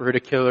okay for her to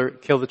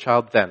kill the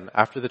child then,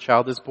 after the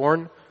child is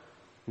born?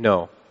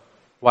 No.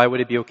 Why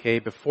would it be okay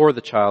before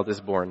the child is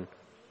born,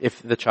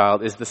 if the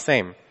child is the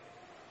same?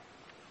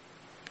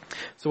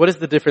 So what is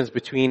the difference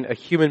between a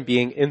human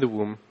being in the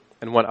womb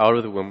and one out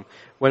of the womb,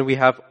 when we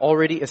have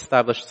already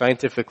established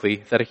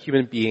scientifically that a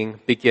human being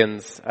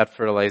begins at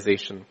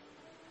fertilization?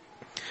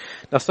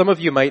 Now, some of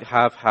you might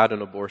have had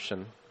an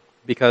abortion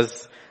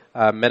because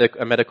a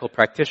medical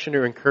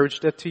practitioner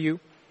encouraged it to you,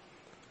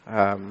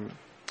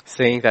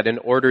 saying that in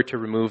order to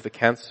remove the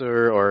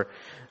cancer or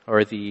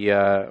maybe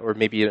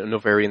an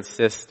ovarian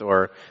cyst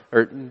or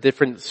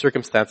different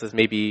circumstances,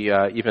 maybe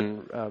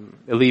even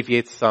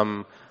alleviate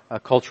some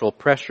cultural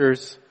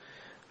pressures,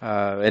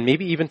 and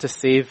maybe even to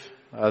save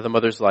the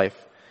mother's life,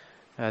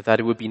 that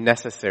it would be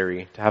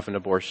necessary to have an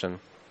abortion.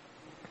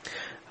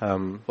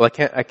 Well, I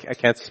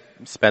can't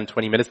spend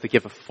 20 minutes to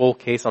give a full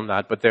case on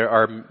that, but there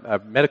are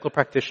medical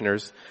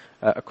practitioners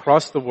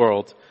across the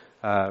world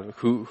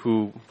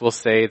who will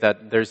say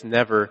that there's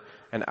never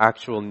an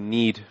actual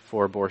need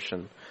for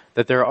abortion,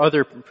 that there are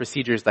other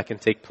procedures that can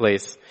take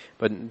place,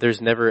 but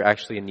there's never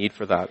actually a need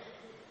for that.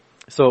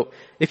 So,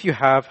 if you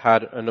have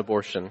had an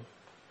abortion,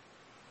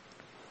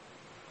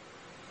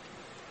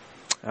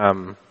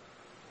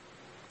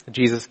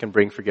 Jesus can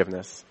bring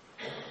forgiveness.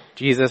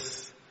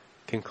 Jesus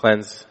can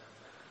cleanse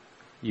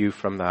you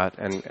from that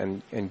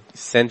and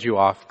send you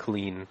off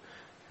clean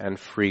and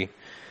free.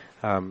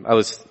 I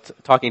was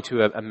talking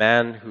to a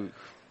man who,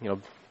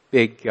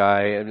 big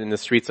guy in the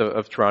streets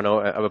of Toronto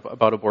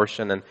about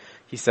abortion, and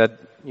he said,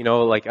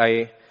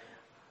 I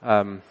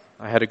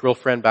had a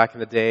girlfriend back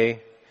in the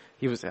day.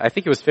 I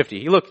think he was 50.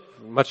 He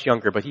looked much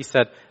younger, but he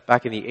said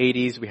back in the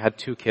 80s we had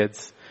 2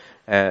 kids.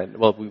 And,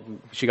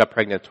 she got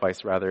pregnant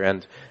twice, rather,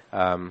 and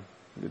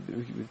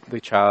the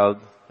child,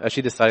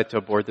 she decided to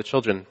abort the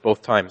children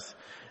both times.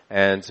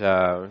 And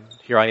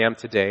here I am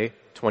today,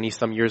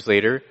 20-some years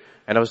later,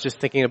 and I was just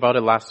thinking about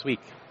it last week.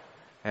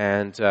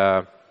 And,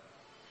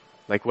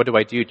 what do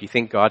I do? Do you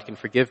think God can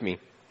forgive me?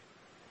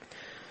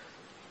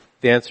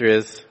 The answer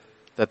is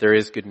that there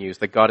is good news,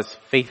 that God is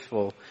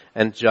faithful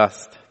and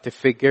just to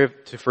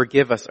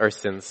forgive us our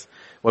sins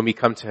when we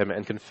come to Him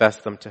and confess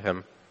them to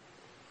Him.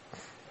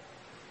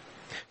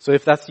 So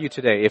if that's you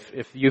today,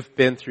 if you've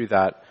been through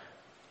that,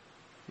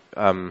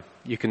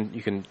 you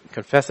can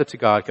confess it to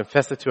God,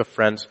 confess it to a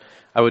friend.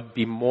 I would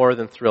be more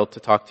than thrilled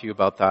to talk to you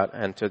about that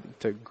and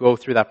to go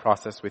through that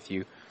process with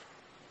you.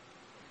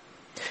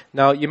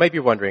 Now, you might be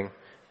wondering,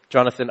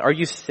 Jonathan, are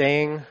you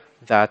saying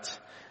that,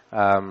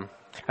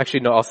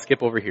 actually no, I'll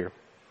skip over here.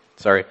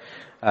 Sorry.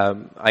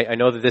 I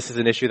know that this is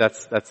an issue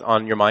that's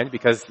on your mind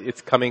because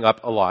it's coming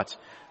up a lot.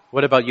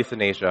 What about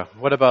euthanasia?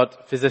 What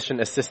about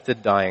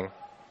physician-assisted dying?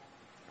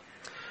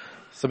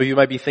 Some of you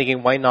might be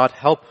thinking, why not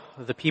help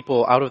the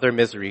people out of their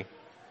misery?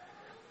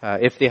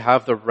 If they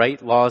have the right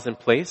laws in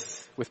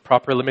place with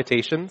proper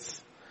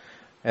limitations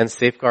and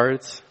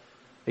safeguards,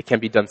 it can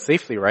be done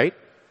safely, right?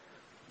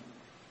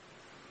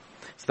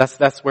 So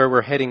that's where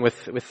we're heading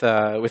with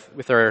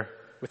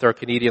our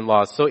Canadian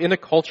laws. So in a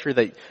culture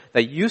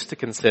that used to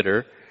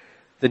consider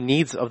the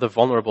needs of the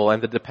vulnerable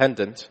and the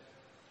dependent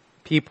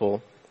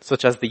people,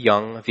 such as the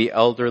young, the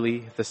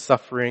elderly, the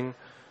suffering,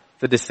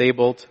 the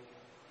disabled,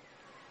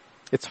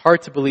 it's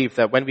hard to believe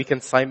that when we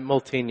can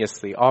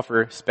simultaneously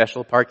offer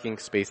special parking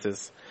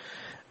spaces,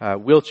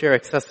 wheelchair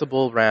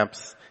accessible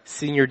ramps,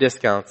 senior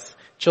discounts,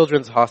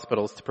 children's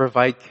hospitals to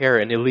provide care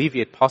and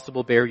alleviate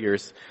possible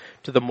barriers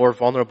to the more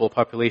vulnerable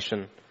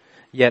population,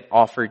 yet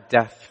offer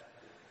death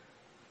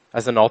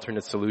as an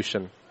alternate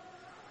solution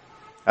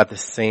at the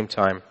same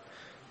time.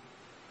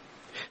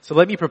 So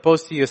let me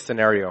propose to you a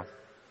scenario.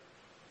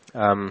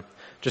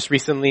 Just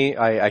recently,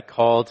 I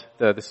called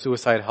the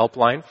suicide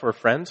helpline for a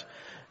friend.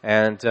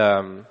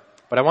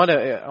 But I want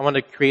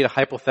to create a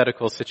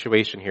hypothetical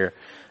situation here.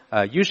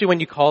 Usually when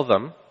you call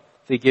them,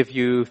 they give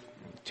you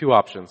 2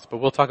 options, but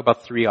we'll talk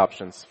about 3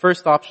 options.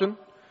 First option,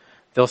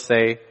 they'll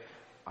say,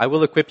 I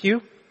will equip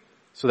you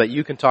so that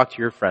you can talk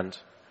to your friend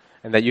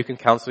and that you can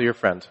counsel your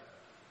friend.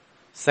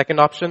 Second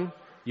option,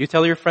 you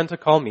tell your friend to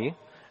call me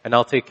and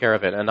I'll take care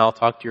of it, and I'll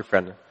talk to your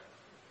friend.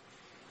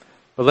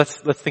 But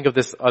let's think of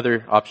this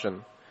other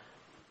option.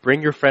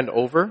 Bring your friend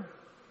over,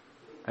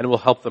 and we'll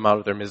help them out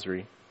of their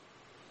misery.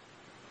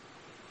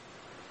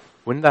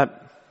 Wouldn't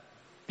that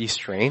be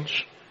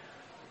strange?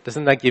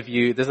 Doesn't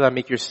that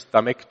make your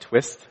stomach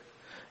twist?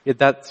 Yet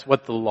that's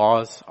what the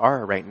laws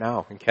are right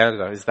now in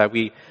Canada, is that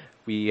we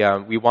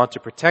want to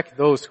protect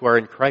those who are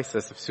in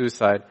crisis of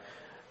suicide,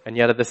 and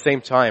yet at the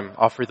same time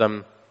offer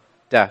them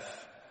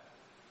death.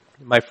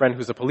 My friend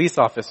who's a police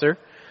officer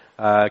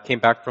came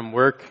back from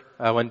work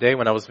one day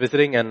when I was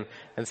visiting and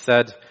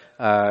said,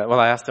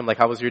 I asked him,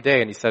 how was your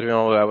day? And he said,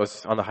 I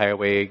was on the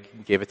highway,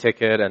 gave a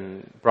ticket,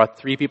 and brought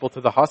 3 people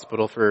to the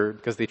hospital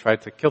because they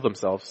tried to kill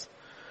themselves.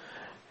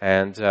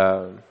 And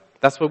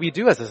that's what we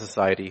do as a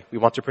society. We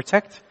want to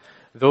protect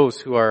those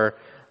who are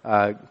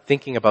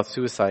thinking about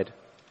suicide.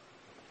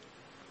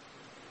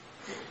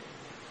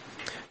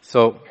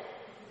 So,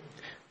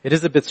 it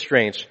is a bit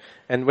strange.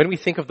 And when we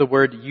think of the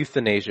word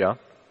euthanasia,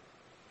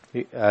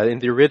 in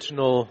the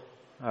original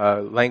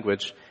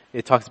language,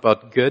 it talks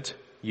about good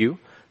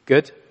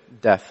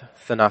death,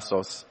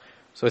 thanatos.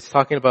 So it's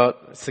talking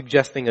about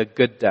suggesting a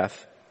good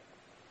death.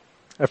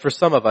 For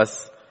some of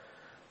us,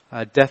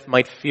 death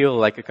might feel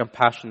like a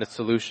compassionate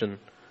solution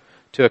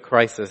to a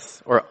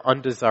crisis or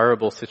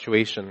undesirable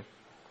situation.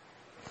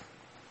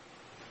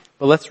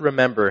 But let's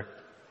remember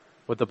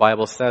what the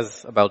Bible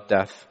says about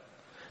death.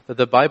 That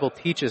the Bible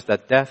teaches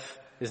that death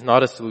is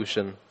not a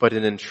solution, but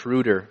an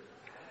intruder.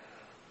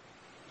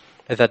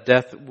 And that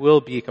death will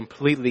be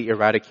completely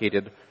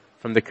eradicated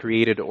from the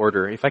created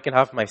order. If I can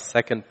have my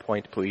second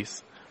point,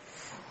 please.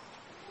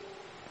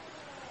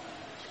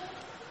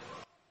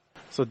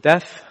 So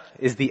death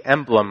is the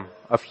emblem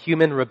of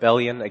human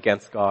rebellion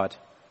against God.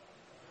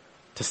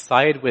 To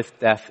side with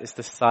death is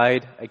to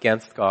side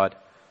against God,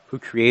 who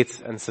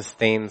creates and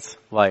sustains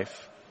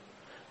life.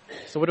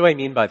 So what do I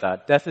mean by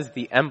that? Death is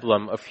the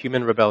emblem of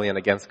human rebellion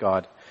against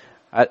God.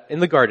 In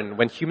the garden,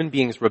 when human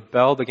beings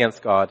rebelled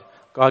against God,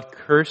 God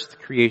cursed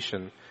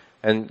creation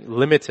and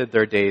limited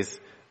their days.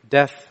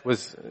 Death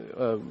was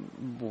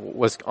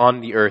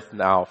on the earth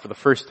now for the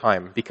first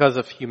time because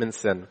of human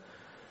sin.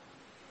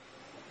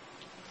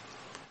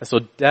 And so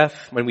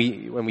death, when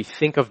we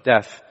think of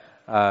death,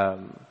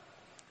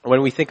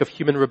 when we think of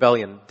human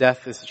rebellion,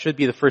 death should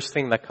be the first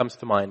thing that comes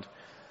to mind.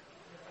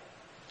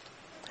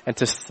 And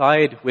to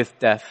side with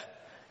death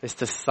is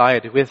to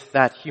side with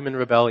that human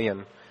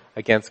rebellion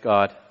against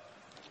God,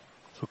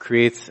 who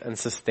creates and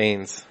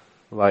sustains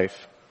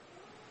life.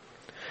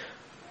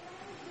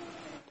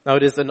 Now,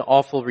 it is an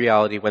awful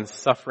reality when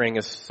suffering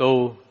is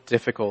so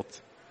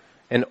difficult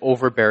and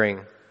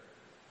overbearing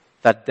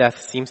that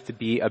death seems to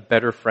be a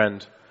better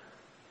friend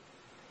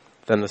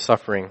than the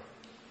suffering.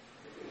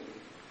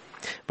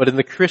 But in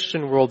the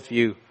Christian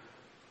worldview,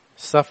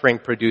 suffering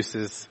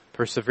produces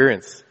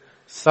perseverance.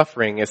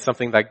 Suffering is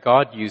something that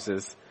God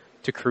uses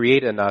to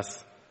create in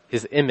us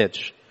His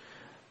image.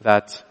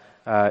 That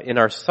in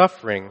our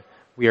suffering,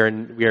 we are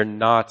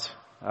not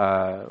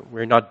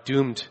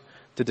doomed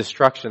to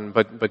destruction,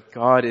 but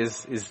God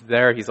is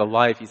there. He's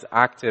alive. He's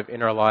active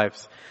in our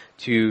lives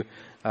to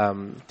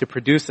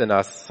produce in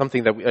us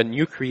something a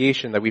new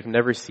creation that we've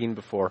never seen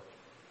before.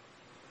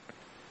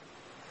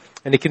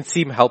 And it can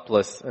seem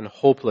helpless and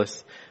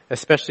hopeless,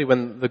 especially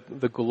when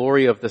the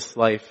glory of this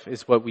life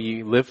is what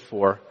we live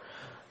for.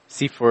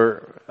 See,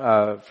 for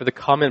the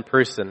common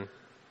person,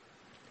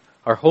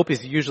 our hope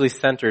is usually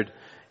centered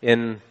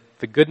in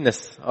the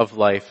goodness of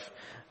life,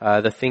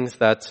 the things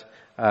that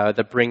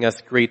bring us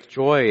great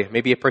joy,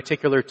 maybe a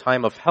particular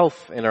time of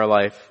health in our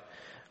life,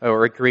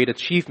 or a great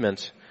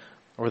achievement,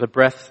 or the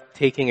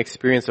breathtaking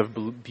experience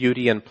of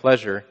beauty and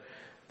pleasure.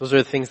 Those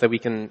are the things that we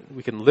can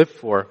live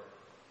for.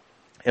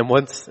 And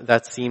once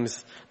that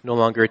seems no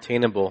longer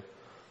attainable,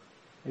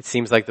 it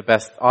seems like the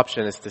best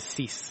option is to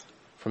cease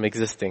from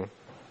existing.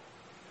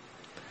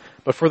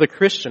 But for the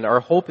Christian, our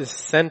hope is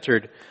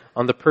centered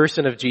on the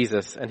person of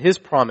Jesus and His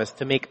promise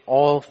to make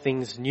all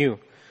things new.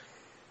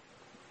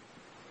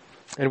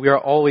 And we are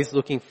always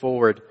looking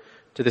forward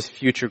to this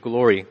future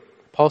glory.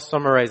 Paul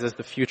summarizes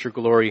the future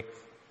glory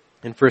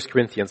in 1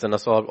 Corinthians, and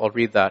so I'll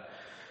read that.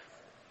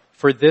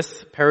 For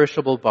this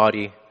perishable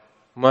body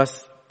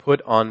must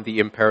put on the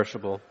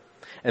imperishable,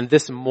 and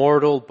this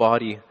mortal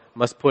body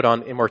must put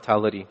on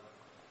immortality.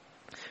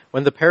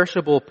 When the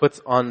perishable puts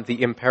on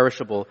the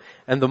imperishable,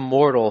 and the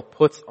mortal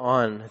puts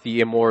on the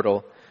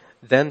immortal,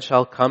 then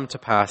shall come to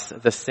pass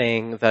the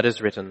saying that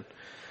is written,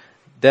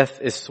 death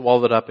is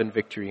swallowed up in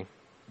victory.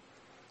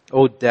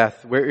 O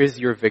death, where is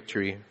your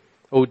victory?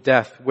 O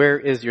death, where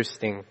is your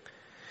sting?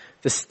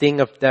 The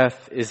sting of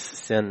death is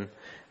sin,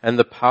 and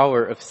the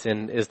power of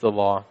sin is the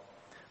law.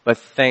 But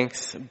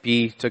thanks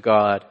be to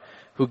God,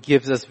 who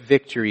gives us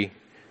victory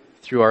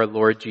through our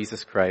Lord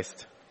Jesus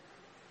Christ.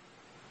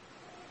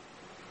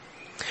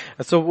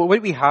 And so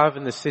what we have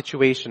in this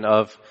situation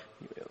of,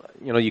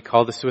 you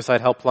call the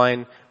suicide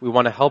helpline, we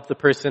want to help the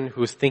person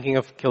who's thinking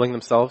of killing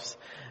themselves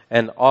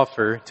and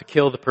offer to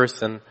kill the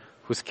person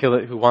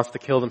who wants to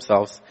kill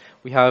themselves.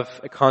 We have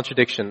a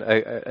contradiction,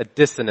 a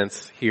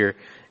dissonance here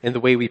in the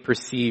way we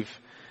perceive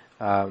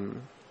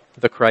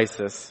the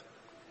crisis.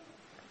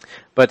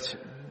 But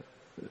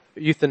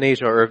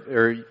euthanasia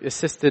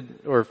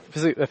or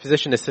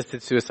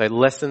physician-assisted suicide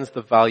lessens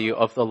the value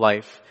of the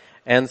life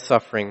and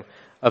suffering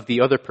of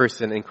the other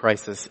person in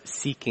crisis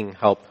seeking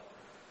help.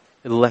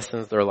 It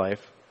lessens their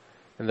life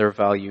and their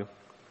value.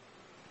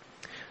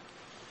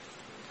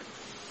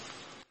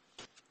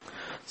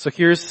 So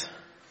here's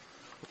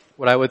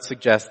what I would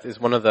suggest is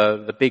one of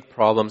the big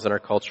problems in our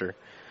culture.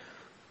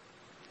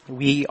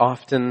 We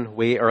often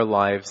weigh our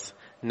lives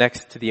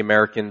next to the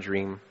American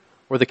dream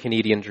or the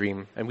Canadian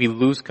dream, and we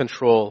lose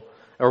control,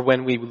 or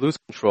when we lose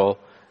control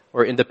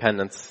or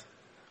independence,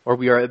 or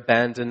we are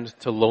abandoned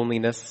to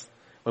loneliness,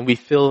 when we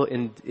feel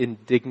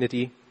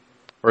indignity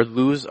or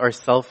lose our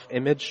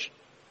self-image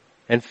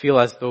and feel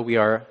as though we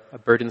are a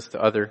burden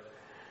to other,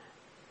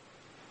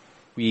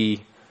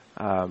 we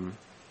come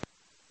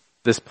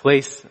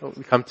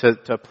to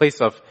a place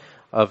of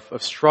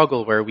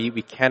struggle where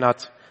we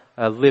cannot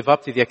live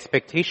up to the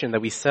expectation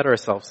that we set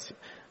ourselves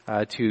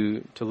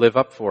to live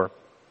up for.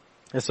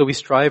 And so we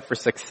strive for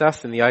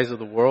success in the eyes of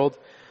the world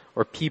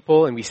or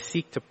people, and we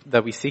seek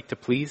to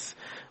please,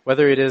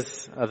 whether it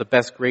is the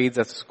best grades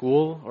at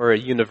school or a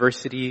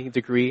university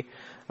degree,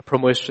 a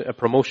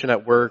promotion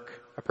at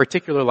work, a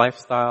particular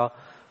lifestyle,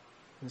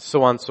 and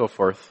so on and so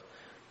forth.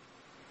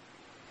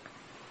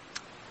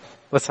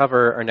 Let's have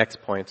our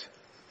next point,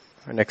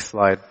 our next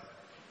slide.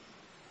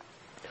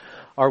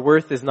 Our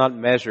worth is not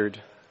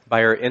measured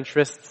by our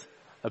interests,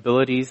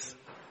 abilities,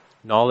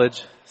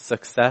 knowledge,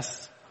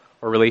 success,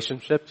 or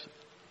relationships,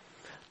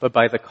 but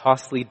by the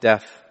costly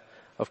death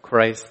of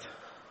Christ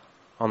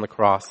on the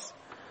cross.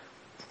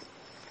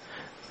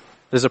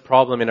 There's a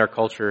problem in our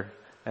culture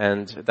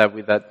and that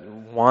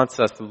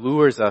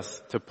lures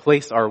us to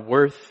place our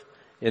worth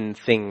in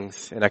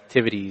things, in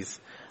activities,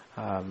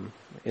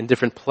 in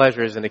different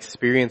pleasures and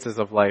experiences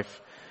of life.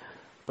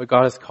 But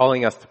God is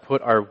calling us to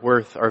put our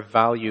worth, our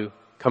value,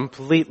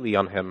 completely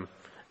on Him.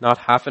 Not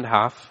half and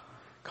half,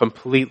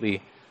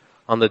 completely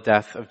on the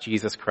death of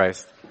Jesus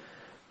Christ.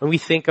 When we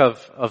think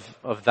of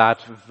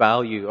that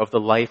value of the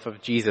life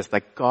of Jesus,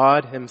 that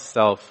God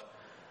Himself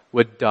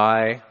would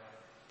die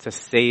to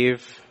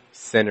save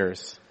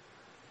sinners,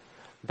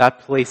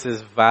 that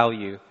places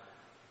value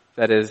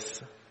that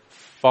is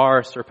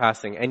far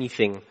surpassing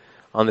anything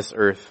on this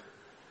earth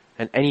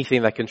and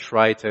anything that can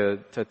try to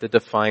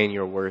define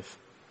your worth.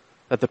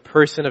 That the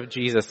person of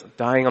Jesus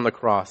dying on the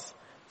cross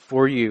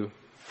for you,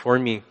 for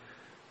me,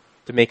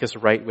 to make us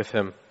right with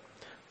Him,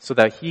 so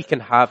that He can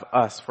have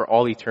us for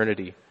all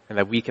eternity and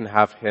that we can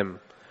have Him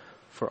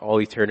for all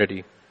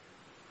eternity.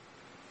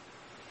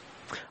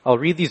 I'll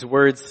read these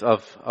words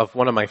of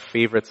one of my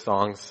favorite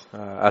songs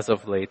as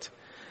of late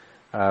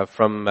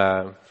from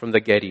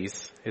the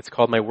Gettys. It's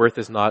called "My Worth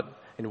Is Not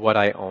in What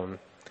I Own."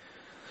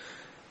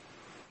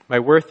 My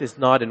worth is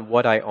not in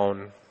what I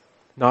own,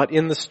 not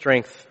in the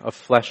strength of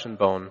flesh and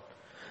bone,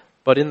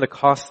 but in the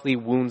costly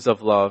wounds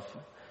of love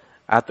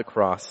at the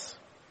cross.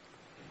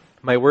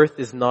 My worth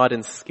is not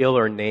in skill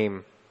or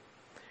name,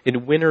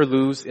 in win or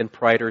lose, in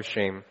pride or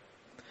shame,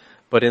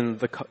 but in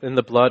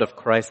the blood of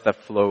Christ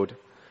that flowed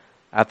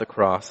at the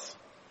cross.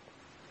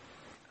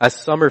 As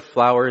summer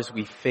flowers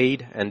we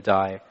fade and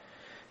die,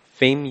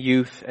 fame,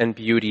 youth, and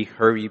beauty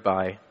hurry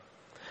by,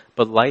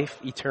 but life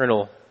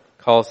eternal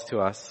calls to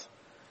us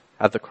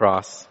at the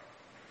cross.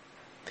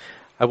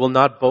 I will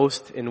not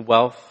boast in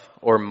wealth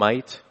or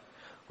might,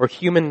 or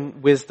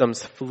human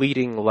wisdom's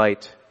fleeting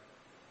light,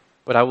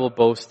 but I will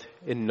boast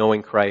in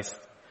knowing Christ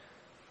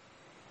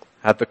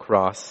at the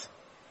cross.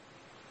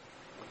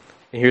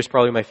 And here's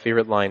probably my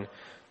favorite line.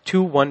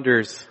 Two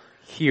wonders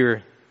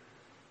here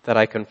that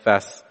I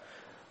confess,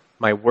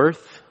 my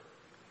worth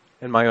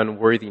and my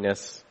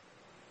unworthiness,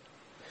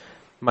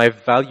 my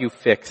value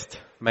fixed,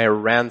 my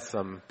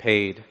ransom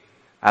paid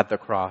at the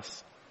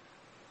cross.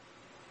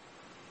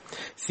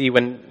 See,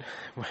 when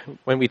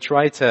we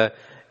try to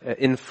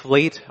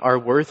inflate our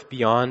worth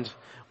beyond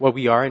what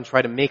we are and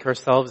try to make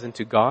ourselves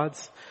into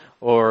gods,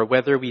 or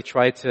whether we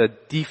try to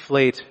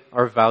deflate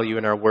our value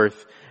and our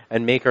worth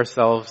and make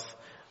ourselves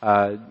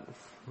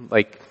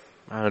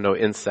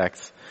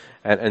insects,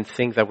 and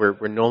think that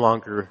we no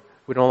longer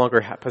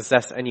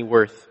possess any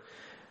worth.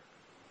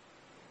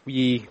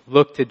 We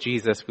look to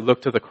Jesus, we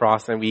look to the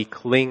cross, and we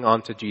cling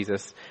onto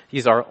Jesus.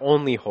 He's our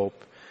only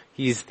hope.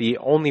 He's the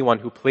only one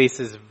who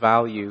places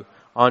value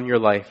on your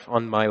life,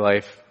 on my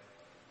life.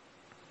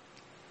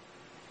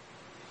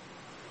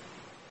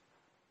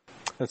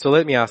 And so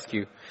let me ask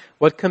you,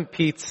 what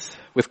competes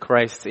with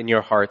Christ in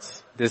your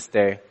hearts this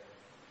day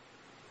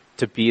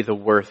to be the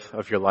worth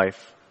of your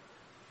life?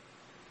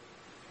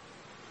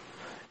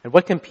 And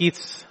what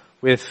competes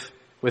with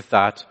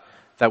that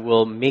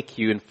will make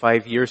you in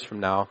 5 years from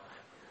now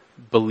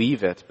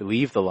believe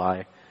the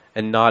lie,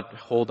 and not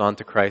hold on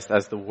to Christ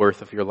as the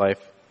worth of your life?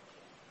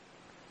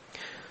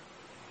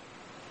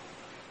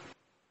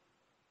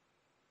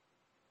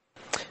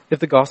 If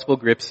the gospel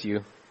grips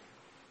you,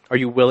 Are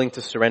you willing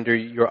to surrender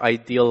your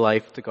ideal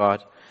life to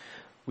God?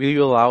 Will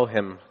you allow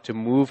Him to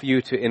move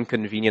you to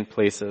inconvenient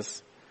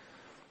places?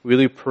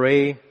 Will you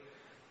pray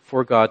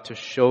for God to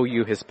show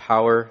you His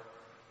power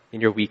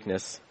in your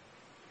weakness?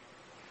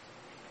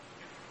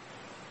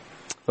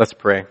 Let's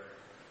pray.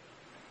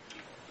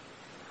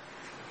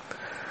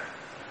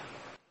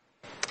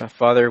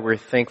 Father, we're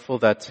thankful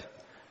that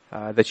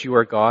you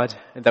are God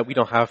and that we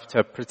don't have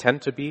to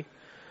pretend to be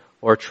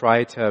or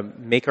try to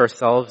make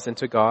ourselves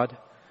into God,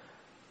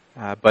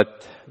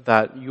 but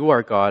that you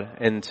are God,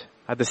 and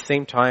at the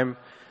same time,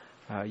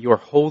 you are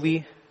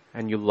holy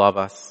and you love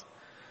us.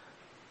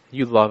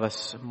 You love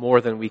us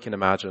more than we can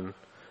imagine.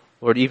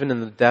 Lord, even in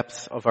the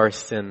depths of our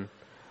sin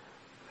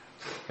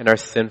and our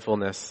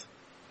sinfulness,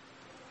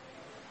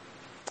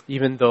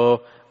 even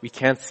though we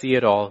can't see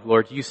it all,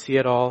 Lord, you see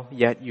it all,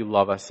 yet you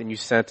love us, and you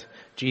sent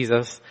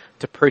Jesus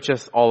to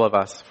purchase all of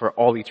us for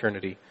all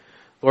eternity.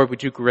 Lord,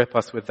 would you grip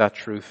us with that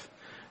truth?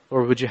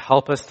 Lord, would you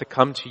help us to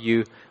come to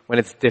you when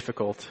it's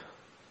difficult,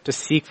 to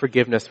seek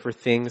forgiveness for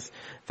things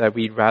that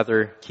we'd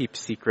rather keep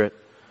secret,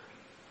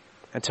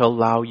 and to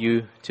allow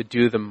you to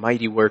do the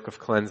mighty work of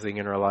cleansing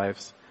in our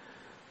lives.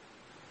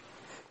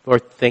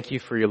 Lord, thank you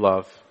for your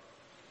love.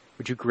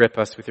 Would you grip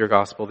us with your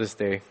gospel this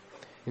day?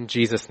 In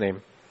Jesus'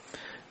 name,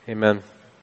 amen.